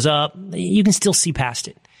 Hill goes up. You can still see past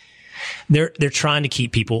it. They're trying to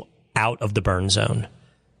keep people out of the burn zone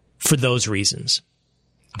for those reasons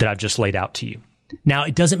that I've just laid out to you. Now,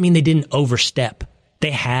 it doesn't mean they didn't overstep.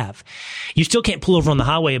 They have. You still can't pull over on the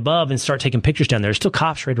highway above and start taking pictures down there. There's still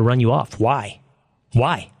cops ready to run you off. Why?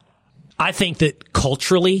 Why? I think that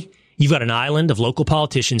culturally, you've got an island of local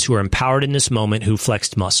politicians who are empowered in this moment who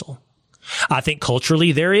flexed muscle. I think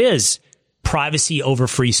culturally, there is privacy over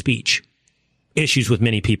free speech issues with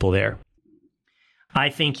many people there. I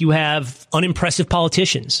think you have unimpressive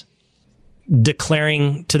politicians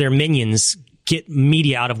declaring to their minions, get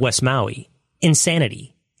media out of West Maui.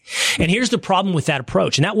 Insanity. And here's the problem with that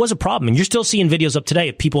approach. And that was a problem. And you're still seeing videos up today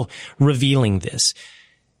of people revealing this.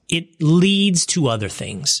 It leads to other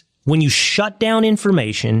things. When you shut down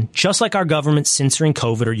information, just like our government censoring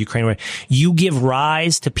COVID or Ukraine, you give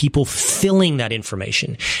rise to people filling that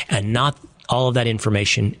information. And not all of that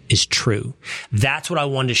information is true. That's what I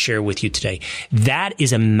wanted to share with you today. That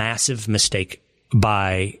is a massive mistake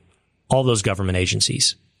by all those government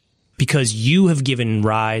agencies. Because you have given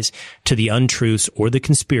rise to the untruths or the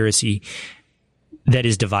conspiracy that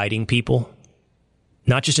is dividing people,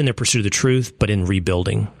 not just in their pursuit of the truth, but in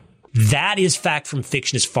rebuilding. That is fact from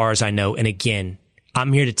fiction as far as I know. And again,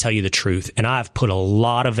 I'm here to tell you the truth. And I've put a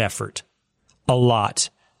lot of effort,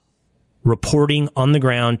 reporting on the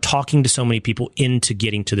ground, talking to so many people into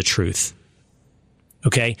getting to the truth.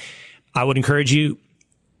 Okay? I would encourage you,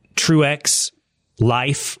 TrueX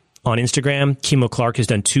Life on Instagram. Kimo Clark has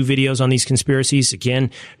done 2 videos on these conspiracies.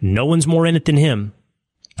 Again, no one's more in it than him,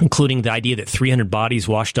 including the idea that 300 bodies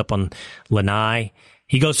washed up on Lanai.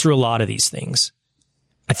 He goes through a lot of these things.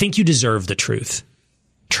 I think you deserve the truth.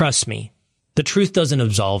 Trust me. The truth doesn't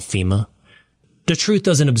absolve FEMA. The truth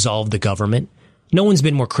doesn't absolve the government. No one's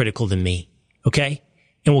been more critical than me. Okay?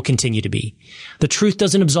 And will continue to be. The truth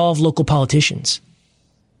doesn't absolve local politicians.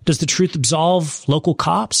 Does the truth absolve local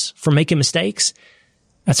cops for making mistakes?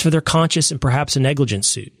 That's for their conscience and perhaps a negligence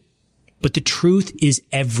suit. But the truth is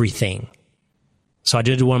everything. So I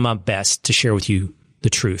did one of my best to share with you the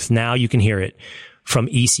truth. Now you can hear it from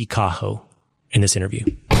E.C. Kaho in this interview.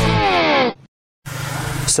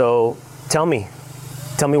 So tell me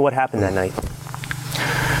what happened that night.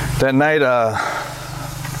 That night,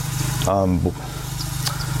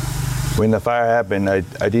 when the fire happened, I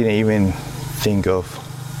didn't even think of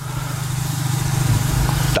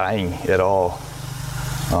dying at all.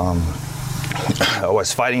 I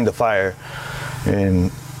was fighting the fire, and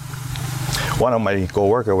one of my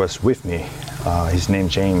co-workers was with me. His name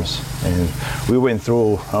James, and we went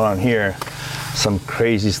through around here, some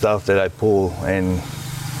crazy stuff that I pull, and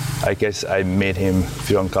I guess I made him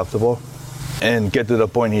feel uncomfortable. And get to the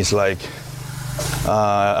point he's like,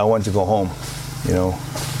 I want to go home, you know.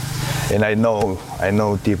 And I know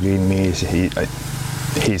deeply in me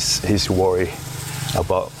he's worried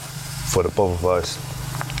for the both of us.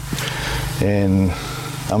 And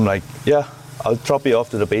I'm like, yeah, I'll drop you off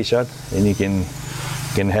to the base shot, and you can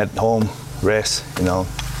head home, rest, you know,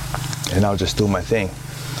 and I'll just do my thing.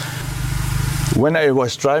 When I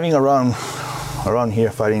was driving around here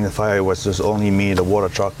fighting the fire, it was just only me. The water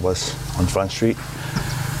truck was on Front Street,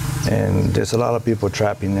 and there's a lot of people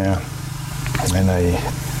trapped in there, and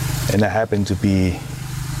I happened to be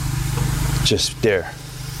just there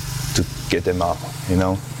to get them out, you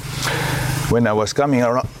know. When I was coming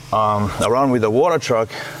around with the water truck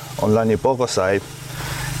on La Nipoco side,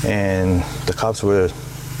 and the cops were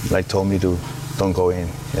like told me to don't go in,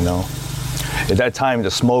 you know. At that time,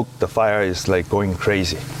 the smoke, the fire is like going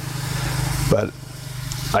crazy, but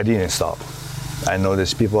I didn't stop. I know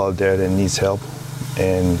there's people out there that needs help,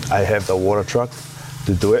 and I have the water truck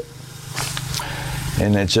to do it.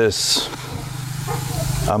 And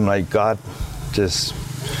I'm like, God, just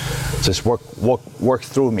work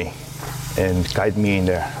through me and guide me in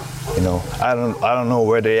there. You know, I don't know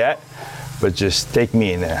where they're at, but just take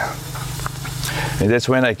me in there. And that's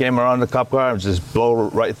when I came around the cop car and just blow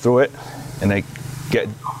right through it, and I get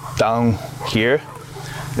down here.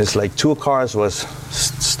 There's like 2 cars was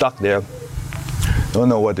stuck there. Don't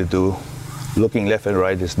know what to do. Looking left and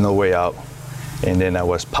right, there's no way out. And then I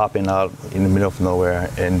was popping out in the middle of nowhere,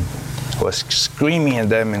 and I was screaming at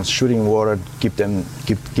them and shooting water, keep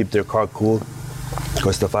their car cool,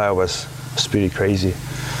 because the fire was pretty crazy.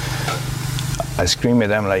 I screamed at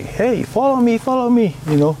them like, hey, follow me,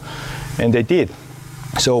 you know, and they did.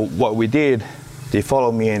 So what we did, they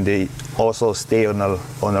followed me, and they also stayed on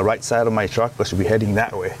the right side of my truck, because we're heading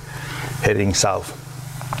that way, heading south.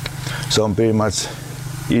 So I'm pretty much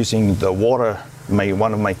using the water,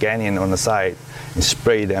 one of my canyon on the side, and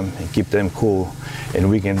spray them and keep them cool, and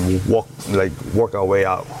we can work our way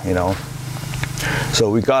out, you know. So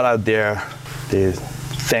we got out there. They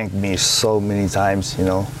thanked me so many times, you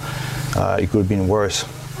know. It could have been worse.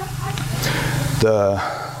 The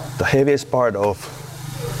heaviest part of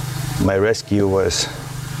my rescue was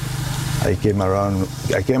I came around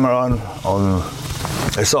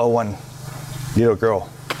I saw one little girl,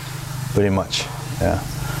 pretty much, yeah.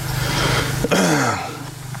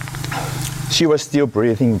 She was still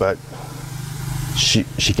breathing, but she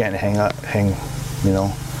can't hang, you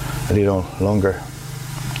know, a little longer.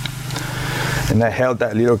 And I held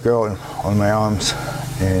that little girl on my arms,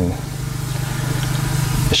 and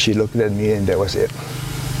she looked at me, and that was it.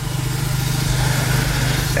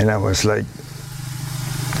 And I was like,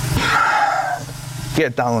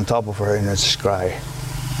 get down on top of her and just cry,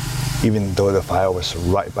 even though the fire was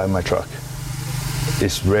right by my truck.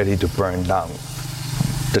 It's ready to burn down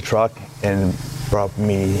the truck and brought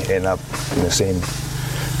me end up in the same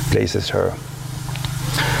place as her.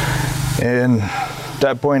 And at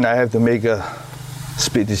that point, I have to make a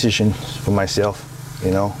split decision for myself,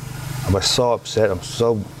 you know. I was so upset, I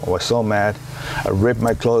was so mad. I ripped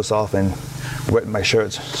my clothes off and wet my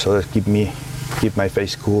shirts so that keep my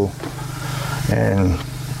face cool. And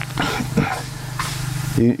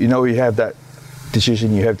you know, you have that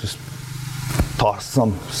decision, you have to toss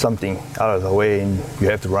something out of the way, and you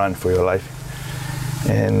have to run for your life.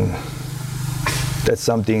 And that's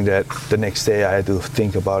something that the next day I had to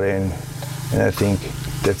think about it, and I think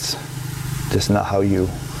that's not how you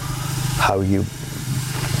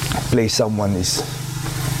play someone is,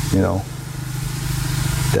 you know,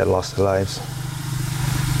 that lost their lives.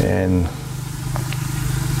 And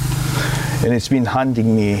it's been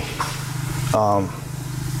haunting me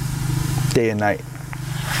day and night.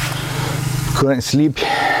 Couldn't sleep.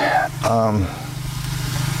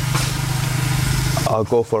 I'll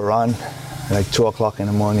go for a run like 2 o'clock in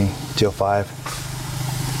the morning till 5,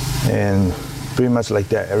 and pretty much like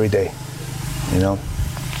that every day, you know.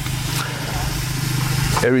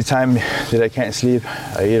 Every time that I can't sleep,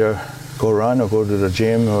 I either go run or go to the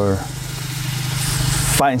gym or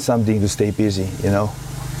find something to stay busy, you know,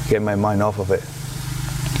 get my mind off of it.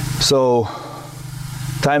 So,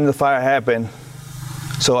 time the fire happened,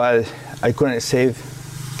 so I couldn't save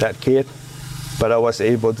that kid, but I was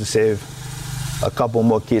able to save a couple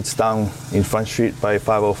more kids down in Front Street by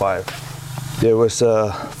 505. There was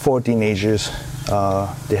 4 teenagers.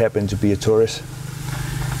 They happened to be a tourist,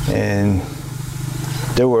 and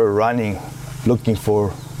they were running, looking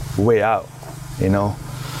for a way out, you know.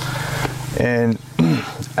 And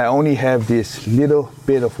I only have this little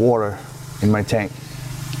bit of water in my tank.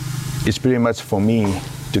 it's pretty much for me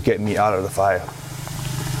to get me out of the fire.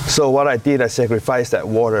 So what I did, I sacrificed that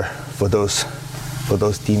water for those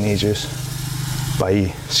teenagers by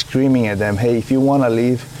screaming at them, hey, if you want to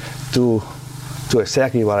leave, do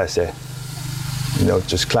exactly what I said.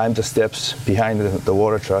 Just climb the steps behind the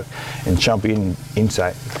water truck and jump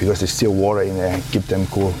inside because there's still water in there and keep them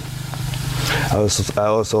cool. I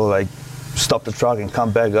also like stop the truck and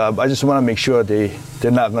come back up. I just want to make sure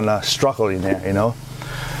they're not gonna struggle in there,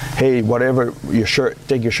 Hey, whatever, your shirt,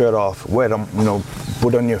 take your shirt off, wear them,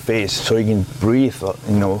 put on your face so you can breathe,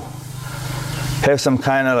 have some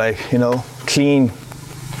kind of like, clean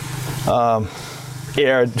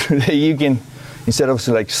air that you can, instead of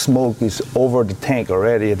like smoke is over the tank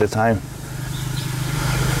already at the time.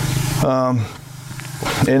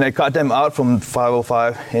 And I cut them out from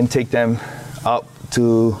 505 and take them up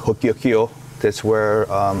to Hokiokio. That's where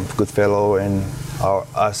Goodfellow and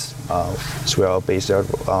us is where our base are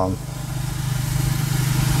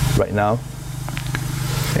right now.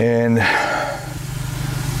 And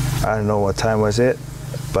I don't know what time was it,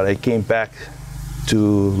 but I came back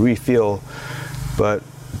to refill, but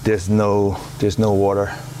there's no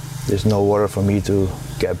water. There's no water for me to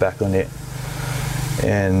get back on it.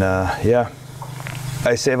 And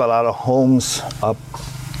I saved a lot of homes up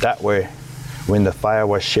that way when the fire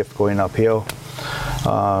was shift going uphill.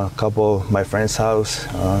 A couple of my friends' house,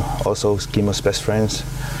 also Kimo's best friends.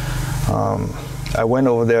 I went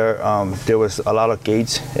over there, there was a lot of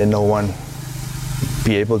gates and no one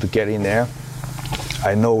be able to get in there.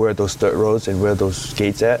 I know where those dirt roads and where those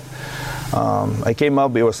gates at. I came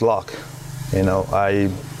up, it was locked. I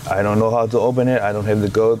don't know how to open it, I don't have the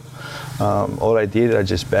code. All I did, I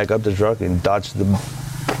just back up the truck and dodged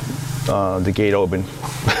the gate open.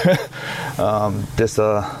 That's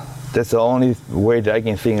the only way that I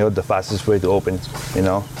can think of the fastest way to open,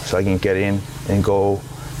 so I can get in and go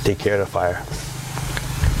take care of the fire.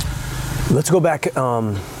 Let's go back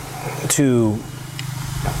to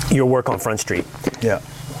your work on Front Street. Yeah.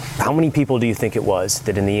 How many people do you think it was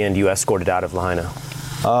that in the end you escorted out of Lahaina?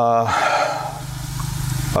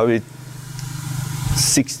 Probably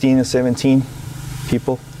 16 or 17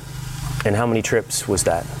 people. And how many trips was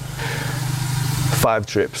that? 5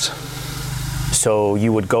 trips. So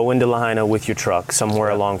you would go into Lahaina with your truck somewhere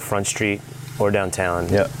along Front Street or downtown,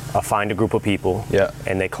 find a group of people,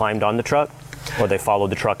 and they climbed on the truck, or they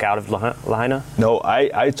followed the truck out of Lahaina? No,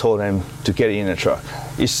 I told them to get in the truck.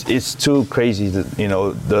 It's too crazy,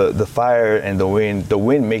 the fire and the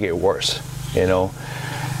wind make it worse,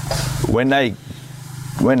 When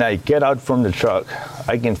I get out from the truck,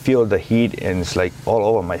 I can feel the heat and it's like all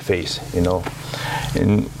over my face,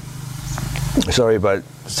 And sorry, but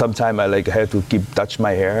sometimes I have to touch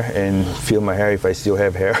my hair and feel my hair if I still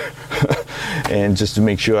have hair, and just to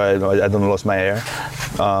make sure I don't lose my hair.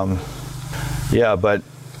 But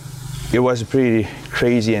it was pretty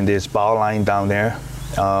crazy, and there's power line down there,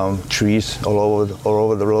 trees all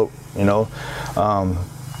over the road,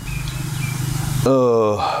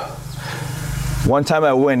 One time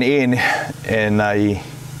I went in and I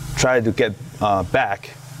tried to get back,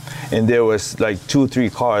 and there was like 2-3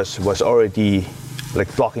 cars was already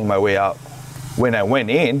like blocking my way out. When I went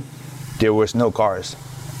in, there was no cars,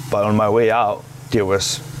 but on my way out, there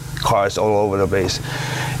was cars all over the place.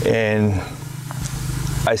 And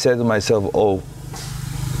I said to myself,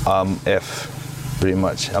 F, pretty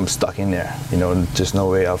much. I'm stuck in there, just no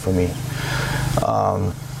way out for me.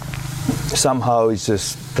 Somehow it's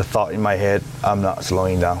just the thought in my head, I'm not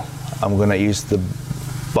slowing down. I'm gonna use the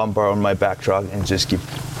bumper on my back truck and just keep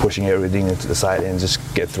pushing everything into the side and just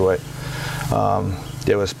get through it.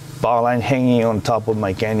 There was power line hanging on top of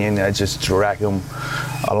my canyon, and I just dragged them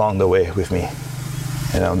along the way with me.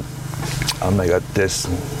 And I'm like,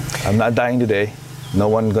 I'm not dying today. No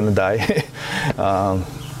one's gonna die.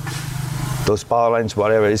 Those power lines,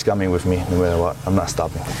 whatever is coming with me, no matter what, I'm not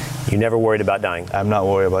stopping. You never worried about dying? I'm not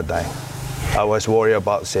worried about dying. I was worried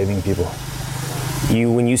about saving people.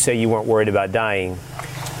 When you say you weren't worried about dying,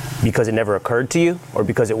 because it never occurred to you, or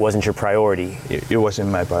because it wasn't your priority? It wasn't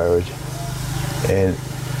my priority. And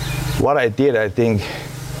what I did, I think,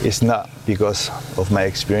 is not because of my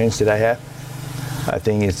experience that I have. I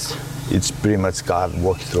think it's pretty much God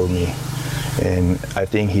worked through me. And I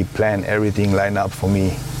think He planned everything lined up for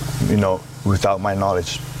me, without my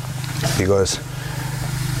knowledge. Because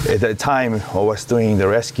at that time I was doing the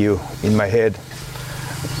rescue, in my head,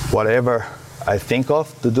 whatever I think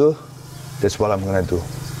of to do, that's what I'm gonna do.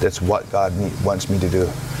 That's what God wants me to do.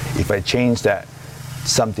 If I change that,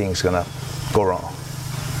 something's gonna go wrong.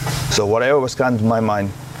 So whatever was coming to my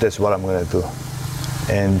mind, that's what I'm gonna do.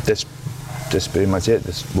 And that's pretty much it.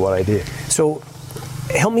 That's what I did. So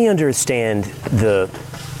Help me understand the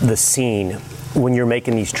scene when you're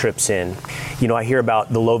making these trips in. You know, I hear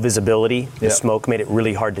about the low visibility, the smoke made it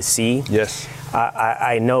really hard to see. Yes.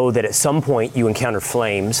 I know that at some point you encounter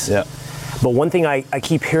flames. Yeah. But one thing I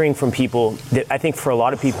keep hearing from people that I think for a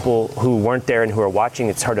lot of people who weren't there and who are watching,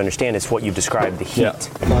 it's hard to understand, is what you've described, the heat. Yeah.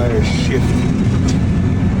 Fire shift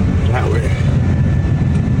that way.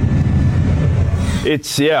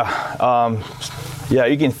 It's,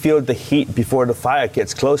 you can feel the heat before the fire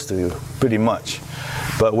gets close to you, pretty much.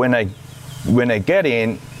 But when I get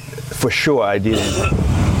in, for sure I didn't.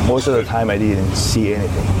 Most of the time I didn't see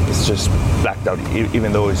anything. It's just blacked out,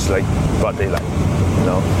 even though it's like broad daylight, you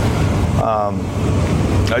know.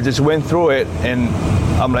 I just went through it, and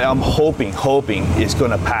I'm hoping it's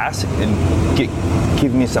gonna pass and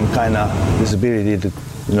give me some kind of visibility to,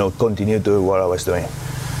 you know, continue doing what I was doing.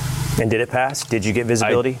 And did it pass? Did you get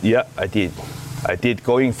visibility? Yeah, I did. I did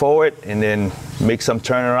going forward and then make some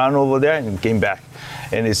turnaround over there and came back.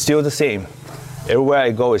 And it's still the same. Everywhere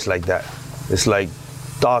I go, it's like that. It's like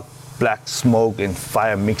dark black smoke and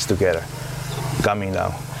fire mixed together coming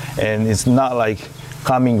down. And it's not like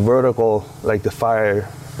coming vertical like the fire,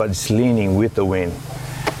 but it's leaning with the wind,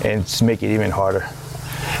 and it's making it even harder.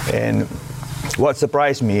 And what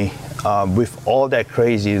surprised me, with all that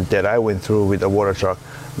crazy that I went through with the water truck,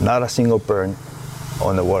 not a single burn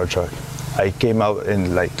on the water truck. I came out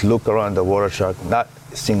and like looked around the water truck, not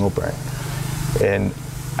a single burn. And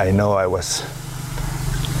I know I was,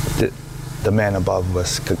 the man above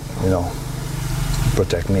was, you know,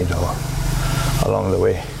 protecting me along the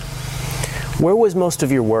way. Where was most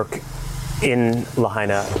of your work in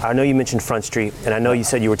Lahaina? I know you mentioned Front Street, and I know you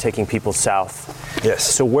said you were taking people south. Yes.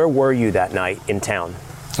 So where were you that night in town?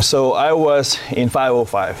 So I was in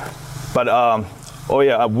 505, but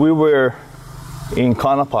we were in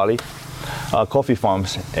Kaanapali, coffee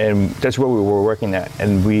farms, and that's where we were working at.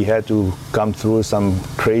 And we had to come through some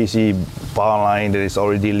crazy power line that is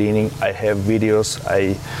already leaning. I have videos.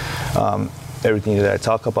 Everything that I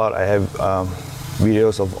talk about, I have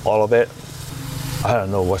videos of all of it. I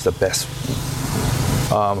don't know what's the best,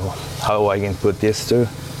 how I can put this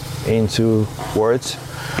into words,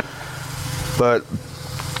 but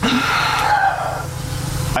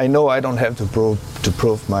I know I don't have to prove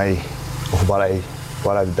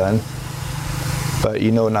what I've done. But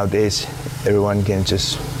you know, nowadays everyone can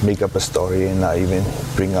just make up a story and not even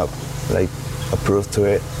bring up like a proof to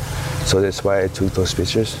it. So that's why I took those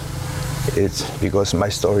pictures. It's because my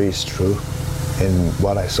story is true and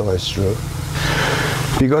what I saw is true.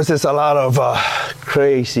 Because there's a lot of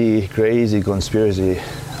crazy conspiracy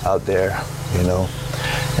out there, you know,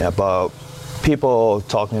 about people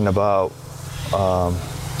talking about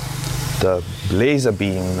the laser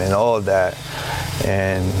beam and all of that,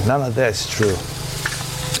 and none of that is true.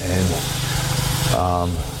 And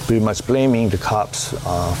pretty much blaming the cops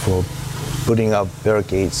for putting up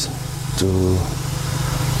barricades to,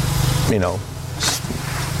 you know,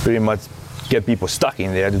 pretty much get people stuck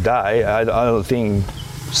in there to die. I don't think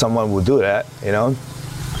someone would do that, you know.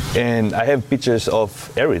 And I have pictures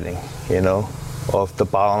of everything, you know, of the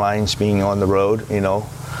power lines being on the road, you know.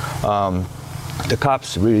 The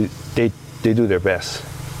cops really, they do their best,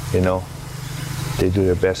 you know. They do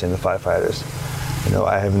their best, in the firefighters. You know,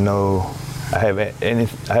 I have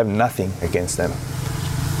nothing against them.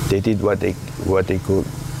 They did what they could,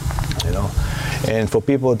 you know. And for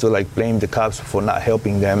people to like blame the cops for not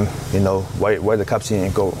helping them, you know, why the cops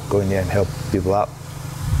didn't go in there and help people out,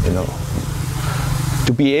 you know.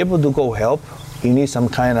 To be able to go help, you need some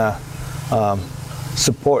kind of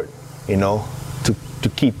support, you know, to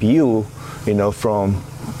keep you know, from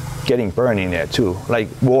getting burned in there too, like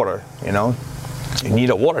water, you know. You need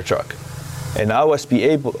a water truck. And I was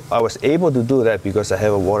able to do that because I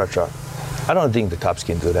have a water truck. I don't think the cops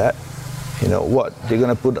can do that. You know what? They're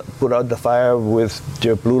gonna put out the fire with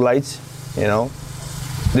their blue lights. You know,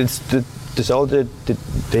 that's all that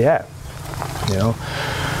they have. You know,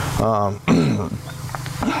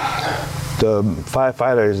 the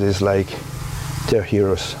firefighters is like they're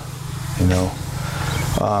heroes. You know,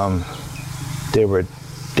 they were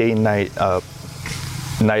day and night,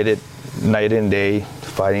 night and day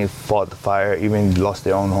fought the fire, even lost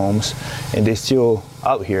their own homes, and they're still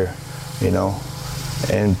out here. You know.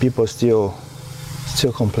 And people still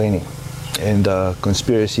complaining, and the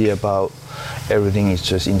conspiracy about everything is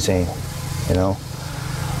just insane, you know.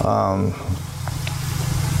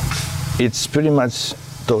 It's pretty much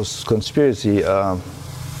those conspiracy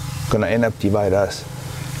gonna end up divide us,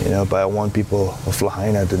 you know. But I want people of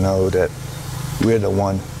Lahaina to know that we're the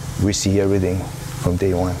one. We see everything from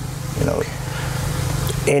day one, you know.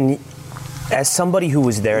 And as somebody who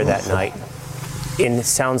was there that night, And it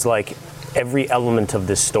sounds like every element of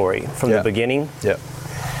this story, from the beginning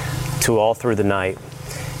to all through the night,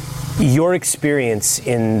 your experience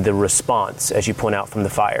in the response, as you point out, from the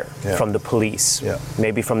fire, from the police,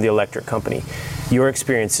 maybe from the electric company, your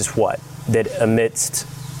experience is what? That amidst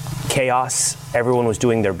chaos, everyone was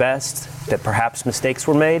doing their best, that perhaps mistakes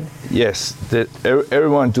were made? Yes, that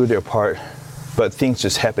everyone do their part, but things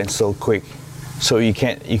just happen so quick. So you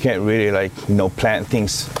can't really plan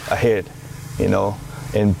things ahead,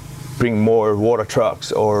 and bring more water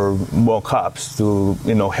trucks or more cops to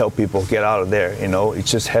help people get out of there. It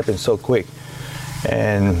just happens so quick,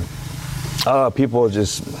 and people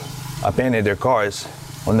just abandon their cars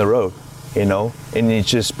on the road, and it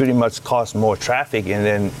just pretty much caused more traffic, and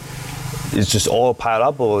then it's just all piled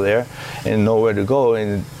up over there and nowhere to go,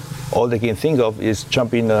 and all they can think of is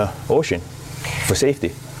jump in the ocean for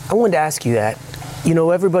safety. I wanted to ask you that.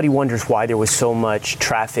 Everybody wonders why there was so much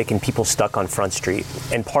traffic and people stuck on Front Street.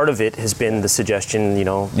 And part of it has been the suggestion,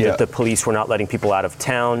 that the police were not letting people out of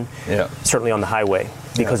town, certainly on the highway,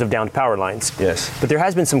 because of downed power lines. Yes. But there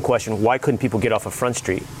has been some question, why couldn't people get off of Front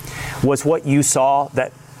Street? Was what you saw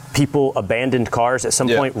that people abandoned cars at some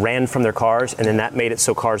point, ran from their cars, and then that made it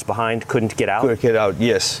so cars behind couldn't get out? Couldn't get out,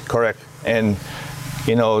 yes, correct. And,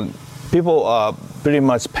 people pretty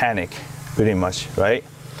much panic, right?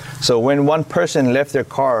 So when one person left their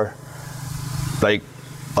car,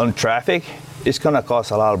 on traffic, it's gonna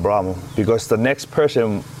cause a lot of problem, because the next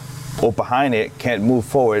person or behind it can't move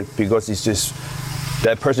forward because it's just,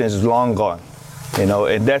 that person is long gone,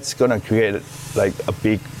 and that's gonna create a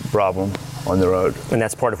big problem on the road. And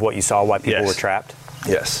that's part of what you saw, why people were trapped?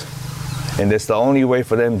 Yes. And that's the only way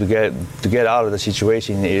for them to get out of the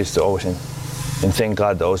situation is the ocean. And thank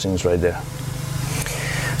God the ocean is right there.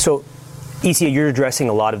 So, Isia, you're addressing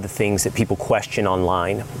a lot of the things that people question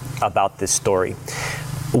online about this story.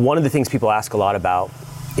 One of the things people ask a lot about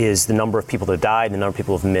is the number of people that died and the number of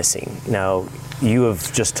people missing. Now, you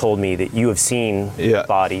have just told me that you have seen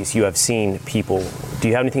bodies, you have seen people. Do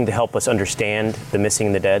you have anything to help us understand the missing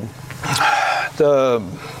and the dead? The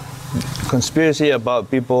conspiracy about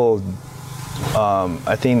people,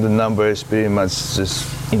 I think the number is pretty much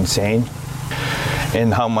just insane,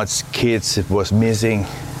 and how much kids was missing.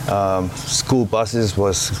 School buses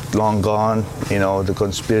was long gone. The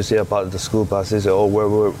conspiracy about the school buses,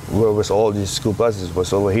 where was all these school buses,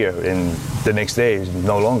 was over here, and the next day is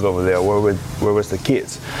no longer over there. Where was the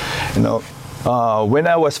kids? When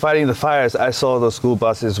I was fighting the fires, I saw those school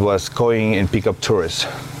buses was going and pick up tourists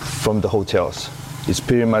from the hotels. It's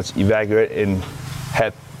pretty much evacuate and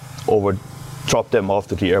drop them off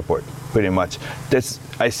to the airport, pretty much.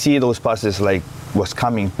 I see those buses was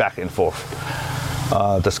coming back and forth.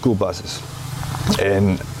 The school buses,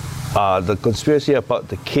 and the conspiracy about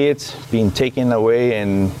the kids being taken away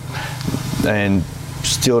and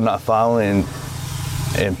still not found,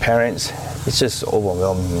 and parents, it's just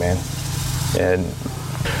overwhelming, man. And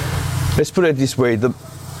let's put it this way: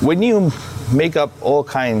 when you make up all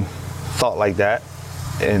kind thought like that,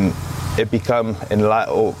 and it become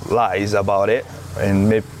lies about it, and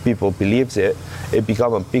make people believes it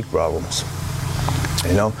become a big problems.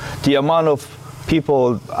 The amount of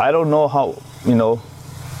people, I don't know how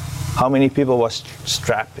many people was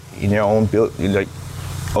strapped in their own building,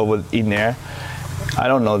 over in there. I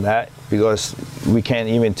don't know that, because we can't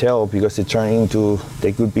even tell, because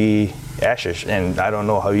they could be ashes, and I don't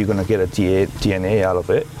know how you're gonna get a DNA out of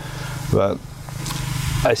it. But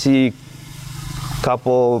I see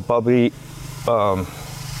couple, probably, I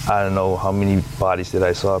don't know how many bodies that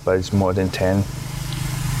I saw, but it's more than 10.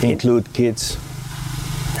 Include kids.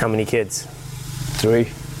 How many kids? 3.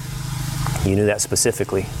 You knew that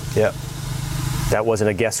specifically? Yeah. That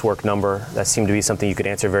wasn't a guesswork number. That seemed to be something you could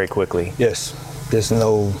answer very quickly. Yes. There's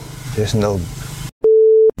no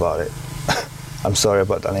about it. I'm sorry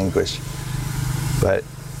about that English. But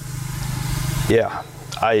yeah,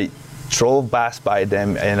 I drove past by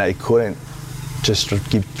them and I couldn't just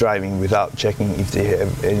keep driving without checking if they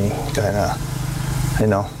have any kind of,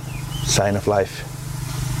 sign of life.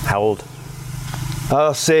 How old?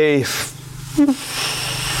 I'll say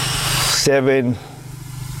 7,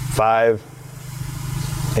 5,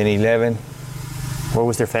 and 11. Where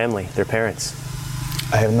was their family, their parents?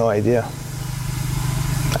 I have no idea.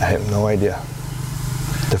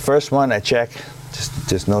 The first one I checked,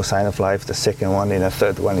 there's no sign of life. The second one and the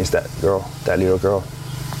third one is that little girl.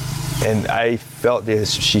 And I felt that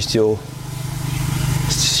she still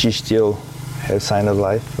had sign of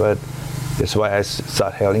life, but that's why I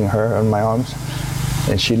started holding her on my arms.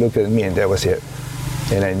 And she looked at me and that was it.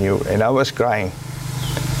 And I knew, and I was crying.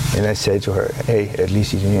 And I said to her, hey, at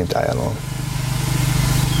least you didn't die alone.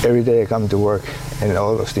 every day I come to work and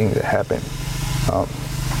all those things that happen.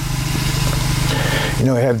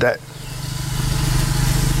 I have that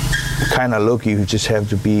kind of look. You just have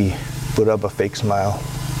to put up a fake smile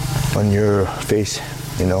on your face,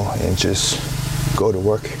 and just go to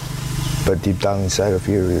work. But deep down inside of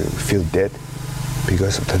you, you feel dead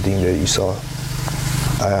because of the thing that you saw.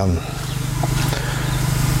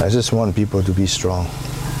 I just want people to be strong.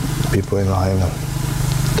 People in Lahaina.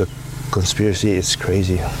 The conspiracy is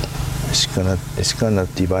crazy. It's gonna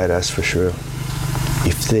divide us for sure.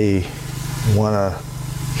 If they wanna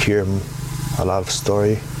hear a lot of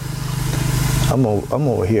story, I'm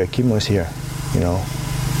over here. Kimo's here.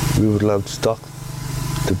 We would love to talk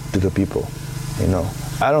to the people.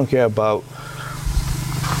 I don't care about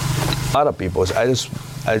other people.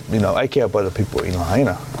 I care about the people in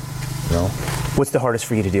Lahaina. What's the hardest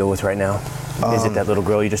for you to deal with right now? Is it that little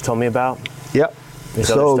girl you just told me about? Yep. There's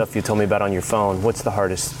other stuff you told me about on your phone. What's the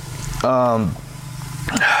hardest?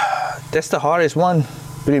 That's the hardest one,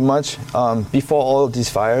 pretty much. Before all of these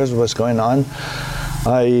fires was going on,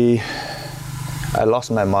 I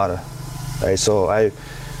lost my mother. Right? So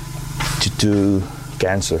to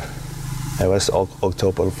cancer. It was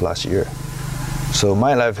October of last year. So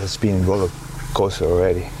my life has been roller coaster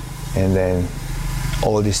already, and then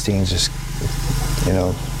all these things just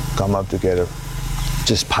come up together,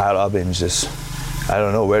 just pile up, and just I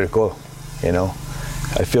don't know where to go.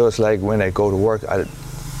 I feel it's like when I go to work, I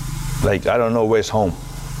don't know where's home.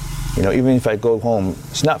 Even if I go home,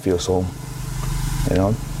 it's not feels home.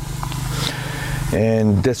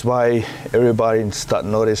 And that's why everybody start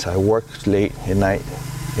notice I work late at night.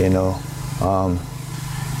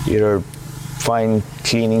 Either find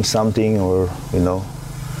cleaning something or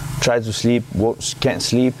try to sleep, can't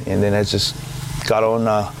sleep, and then I just got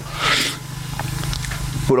on,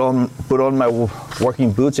 put on my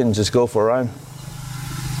working boots and just go for a run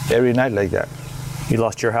every night like that. You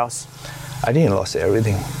lost your house? I didn't lose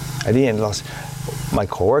everything. I didn't lose my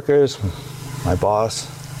coworkers, my boss.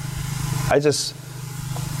 I just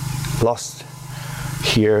lost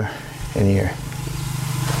here and here.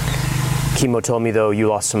 Kimo told me though you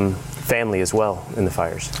lost some family as well in the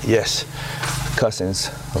fires. Yes, cousins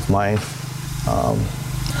of mine.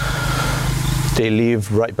 They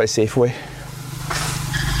live right by Safeway,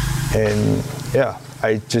 and yeah,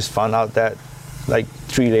 I just found out that like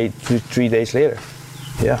 3 days later.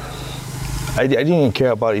 Yeah, I didn't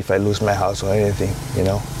care about if I lose my house or anything,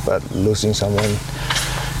 but losing someone,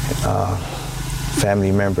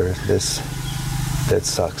 family member, that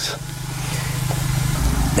sucks.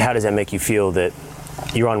 How does that make you feel that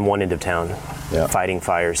you're on one end of town, fighting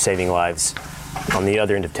fires, saving lives? On the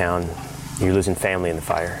other end of town, you're losing family in the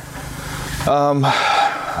fire.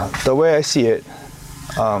 The way I see it,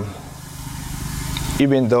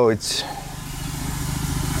 even though it's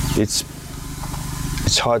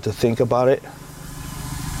hard to think about it,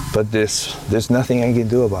 but there's nothing I can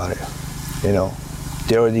do about it.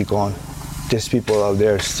 They're already gone. There's people out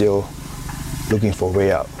there still looking for a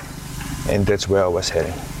way out, and that's where I was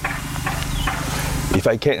heading. If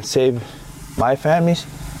I can't save my families,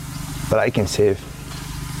 but I can save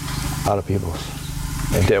other people.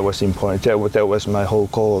 And that was important. That was my whole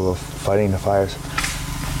goal of fighting the fires.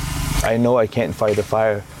 I know I can't fight the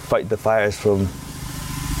fires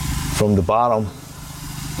from the bottom,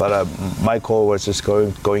 but my goal was just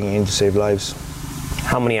going in to save lives.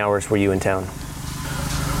 How many hours were you in town?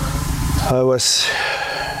 I was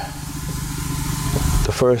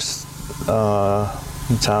the first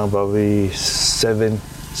in town probably 7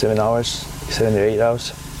 hours, 7 to 8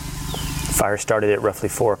 hours. Fire started at roughly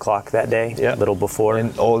 4 o'clock that day, a little before.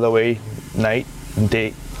 And all the way night and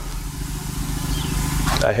day.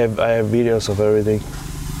 I have videos of everything,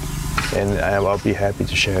 and I'll be happy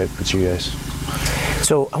to share it with you guys.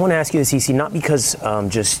 So I want to ask you this, EC, not because I'm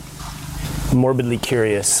just morbidly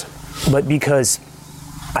curious, but because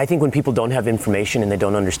I think when people don't have information and they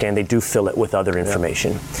don't understand, they do fill it with other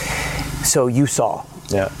information. So you saw.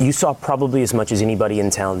 You saw probably as much as anybody in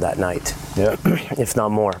town that night, if not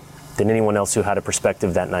more, than anyone else who had a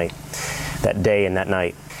perspective that night, that day and that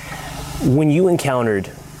night. When you encountered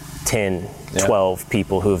 10, 12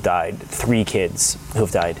 people who have died, 3 kids who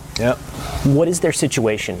have died, what is their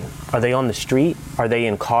situation? Are they on the street? Are they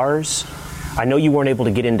in cars? I know you weren't able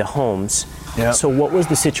to get into homes. So what was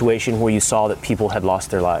the situation where you saw that people had lost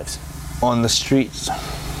their lives? On the streets,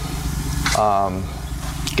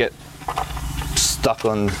 get stuck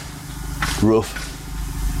on roof.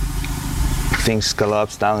 Things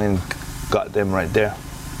collapsed down and got them right there.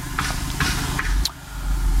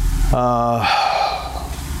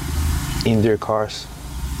 In their cars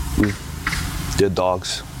with their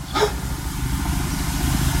dogs.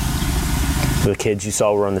 The kids you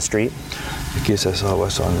saw were on the street? The kids I saw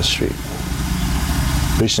was on the street.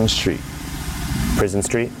 Prison Street. Prison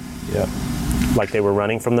Street? Yeah. Like they were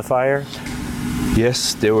running from the fire?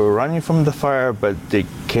 Yes, they were running from the fire, but they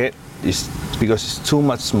can't, it's because it's too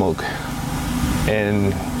much smoke.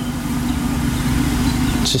 And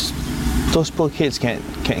just those poor kids can't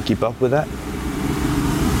keep up with that.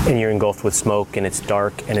 And you're engulfed with smoke, and it's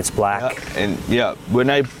dark, and it's black. Yeah, and yeah, when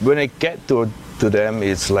I get to them,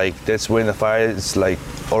 it's like that's when the fire is like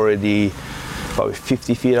already probably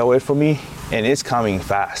 50 feet away from me, and it's coming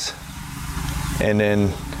fast. And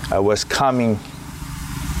then I was coming,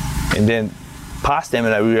 and then past them,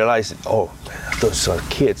 and I realized, oh, those are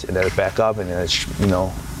kids, and I back up, and then I,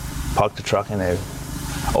 park the truck, and I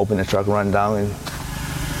open the truck, run down, and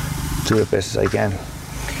do the best as I can.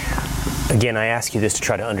 Again, I ask you this to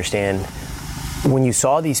try to understand. When you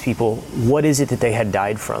saw these people, what is it that they had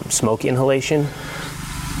died from? Smoke inhalation?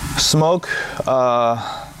 Smoke, power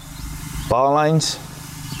lines.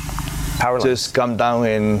 Power lines. Just come down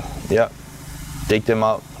and, take them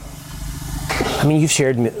out. I mean, you've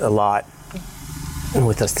shared a lot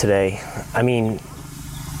with us today. I mean,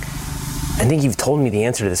 I think you've told me the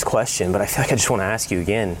answer to this question, but I feel like I just want to ask you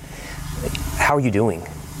again. How are you doing?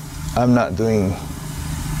 I'm not doing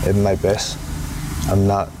at my best. I'm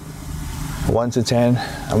not 1 to 10,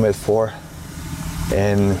 I'm at 4.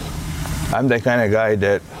 And I'm the kind of guy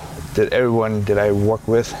that everyone that I work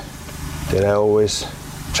with, that I always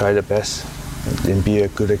try the best and be a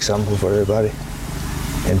good example for everybody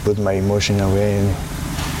and put my emotion away and,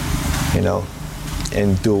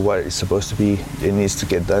 and do what it's supposed to be, it needs to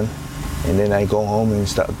get done. And then I go home and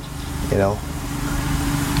start,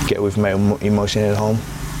 get with my emotion at home.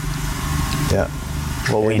 Yeah.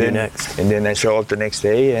 What will you do next? And then I show up the next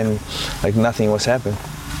day and like nothing was happening.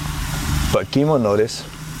 But Kimo noticed,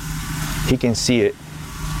 he can see it,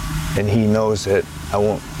 and he knows that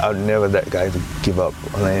I'm never that guy to give up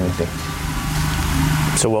on anything.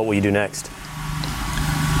 So what will you do next?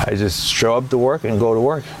 I just show up to work and go to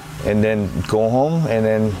work, and then go home, and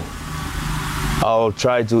then I'll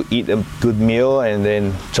try to eat a good meal, and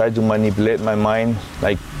then try to manipulate my mind,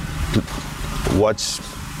 like watch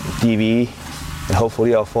TV, and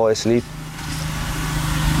hopefully I'll fall asleep.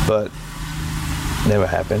 But never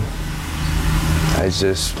happened. I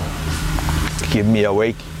just keep me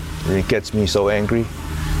awake, and it gets me so angry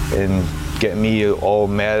and get me all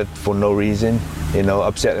mad for no reason,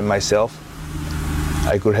 upset at myself.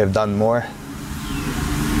 I could have done more.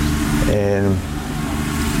 And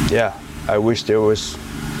yeah, I wish there was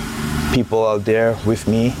people out there with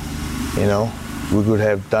me, we could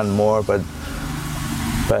have done more, but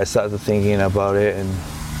I started thinking about it, and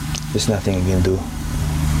there's nothing I can do.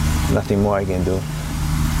 Nothing more I can do.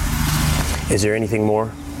 Is there anything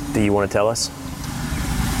more that you want to tell us?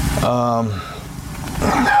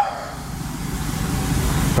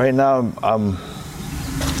 Right now,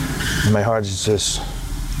 my heart is just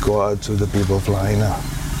go out to the people of Lahaina.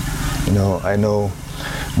 I know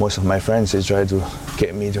most of my friends, they try to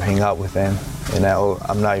get me to hang out with them, and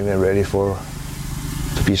I'm not even ready to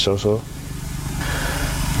be social.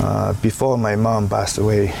 Before my mom passed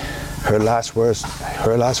away, her last words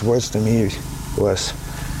to me was,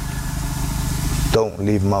 "Don't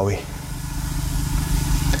leave Maui."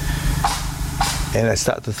 And I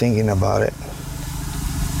started thinking about it.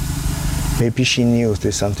 Maybe she knew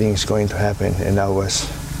that something is going to happen, and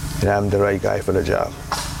I'm the right guy for the job.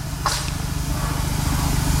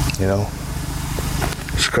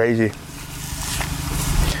 It's crazy.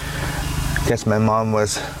 I guess my mom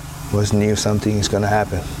knew something is gonna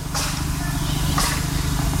happen,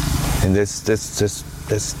 and that's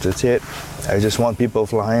it. I just want people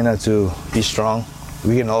of Lahaina to be strong.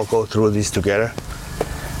 We can all go through this together.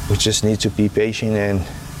 We just need to be patient and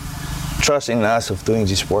trust in us of doing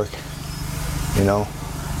this work.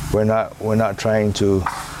 We're not trying to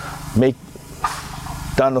make a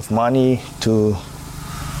ton of money to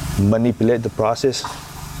manipulate the process.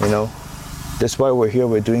 That's why we're here.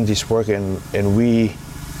 We're doing this work, and we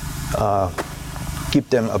keep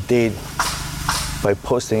them updated by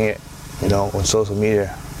posting it, on social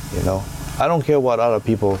media. I don't care what other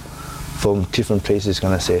people from different places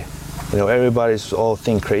gonna say. Everybody's all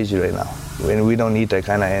think crazy right now, and we don't need that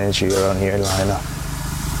kind of energy around here in Lahaina.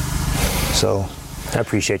 So I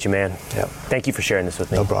appreciate you, man. Yeah. Thank you for sharing this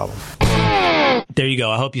with me. No problem. There you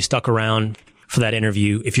go. I hope you stuck around for that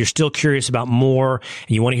interview. If you're still curious about more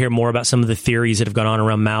and you want to hear more about some of the theories that have gone on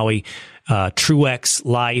around Maui, Truex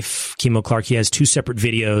Life, Kimo Clark, he has 2 separate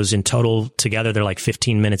videos in total. Together, they're like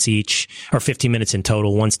 15 minutes each, or 15 minutes in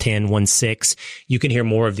total. One's 10, one's 6. You can hear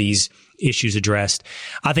more of these issues addressed.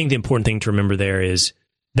 I think the important thing to remember there is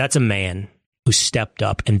that's a man who stepped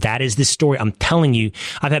up. And that is this story. I'm telling you,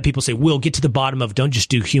 I've had people say, Will, get to the bottom of it. Don't just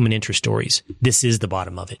do human interest stories. This is the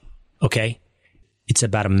bottom of it. Okay? It's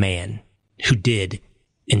about a man who did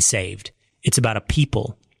and saved. It's about a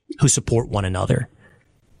people who support one another.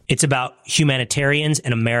 It's about humanitarians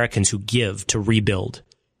and Americans who give to rebuild.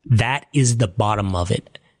 That is the bottom of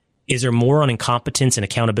it. Is there more on incompetence and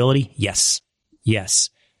accountability? Yes. Yes.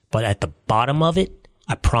 But at the bottom of it,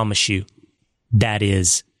 I promise you, that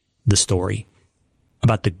is the story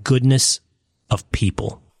about the goodness of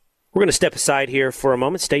people. We're going to step aside here for a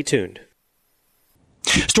moment. Stay tuned.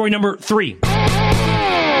 Story number 3.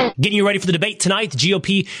 Getting you ready for the debate tonight, the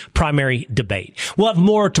GOP primary debate. We'll have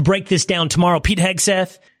more to break this down tomorrow. Pete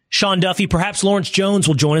Hegseth, Sean Duffy, perhaps Lawrence Jones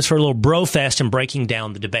will join us for a little bro fest and breaking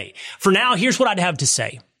down the debate. For now, here's what I'd have to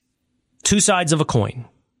say. 2 sides of a coin.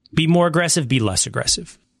 Be more aggressive, be less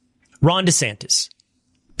aggressive. Ron DeSantis,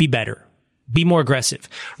 be better. Be more aggressive.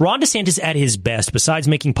 Ron DeSantis at his best, besides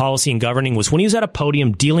making policy and governing, was when he was at a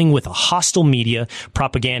podium dealing with a hostile media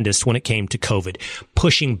propagandist when it came to COVID,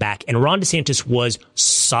 pushing back. And Ron DeSantis was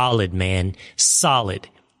solid, man. Solid.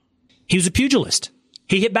 He was a pugilist.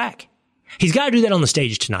 He hit back. He's got to do that on the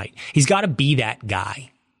stage tonight. He's got to be that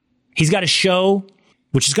guy. He's got to show,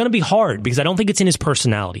 which is going to be hard because I don't think it's in his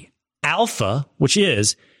personality. Alpha, which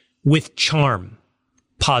is with charm,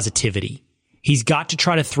 positivity. He's got to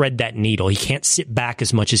try to thread that needle. He can't sit back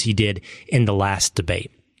as much as he did in the last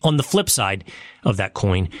debate. On the flip side of that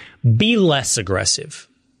coin, be less aggressive.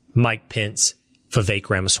 Mike Pence,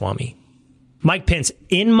 Vivek Ramaswamy. Mike Pence,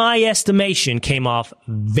 in my estimation, came off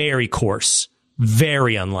very coarse,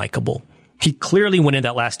 very unlikable. He clearly went in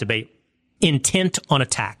that last debate intent on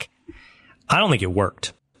attack. I don't think it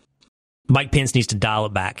worked. Mike Pence needs to dial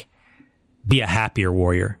it back. Be a happier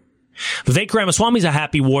warrior. Vivek Ramaswamy's a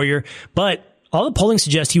happy warrior, but all the polling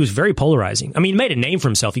suggests he was very polarizing. I mean, he made a name for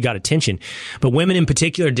himself. He got attention. But women in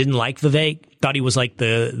particular didn't like Vivek, thought he was like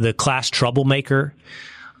the class troublemaker.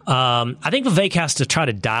 I think Vivek has to try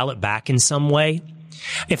to dial it back in some way.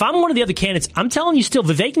 If I'm one of the other candidates, I'm telling you still,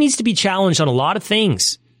 Vivek needs to be challenged on a lot of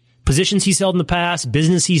things. Positions he's held in the past,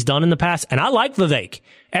 business he's done in the past. And I like Vivek.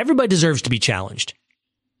 Everybody deserves to be challenged.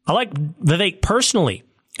 I like Vivek personally,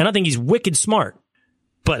 and I think he's wicked smart.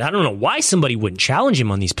 But I don't know why somebody wouldn't challenge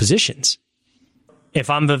him on these positions. If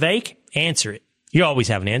I'm Vivek, answer it. You always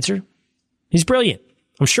have an answer. He's brilliant.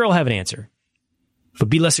 I'm sure I'll have an answer. But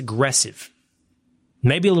be less aggressive.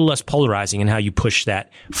 Maybe a little less polarizing in how you push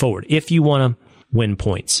that forward if you want to win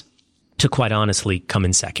points, to quite honestly come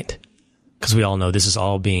in second. Because we all know this is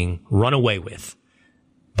all being run away with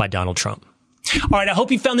by Donald Trump. All right, I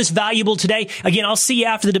hope you found this valuable today. Again, I'll see you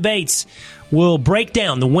after the debates. We'll break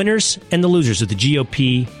down the winners and the losers of the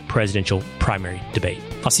GOP presidential primary debate.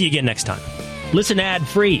 I'll see you again next time. Listen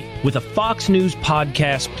ad-free with a Fox News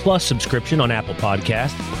Podcast Plus subscription on Apple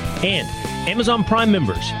Podcasts. And Amazon Prime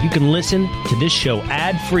members, you can listen to this show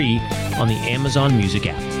ad-free on the Amazon Music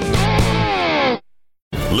app.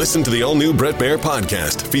 Listen to the all-new Bret Baier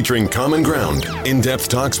podcast featuring Common Ground, in-depth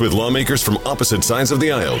talks with lawmakers from opposite sides of the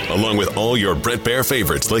aisle, along with all your Bret Baier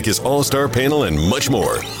favorites like his all-star panel and much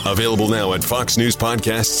more. Available now at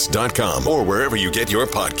foxnewspodcasts.com or wherever you get your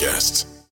podcasts.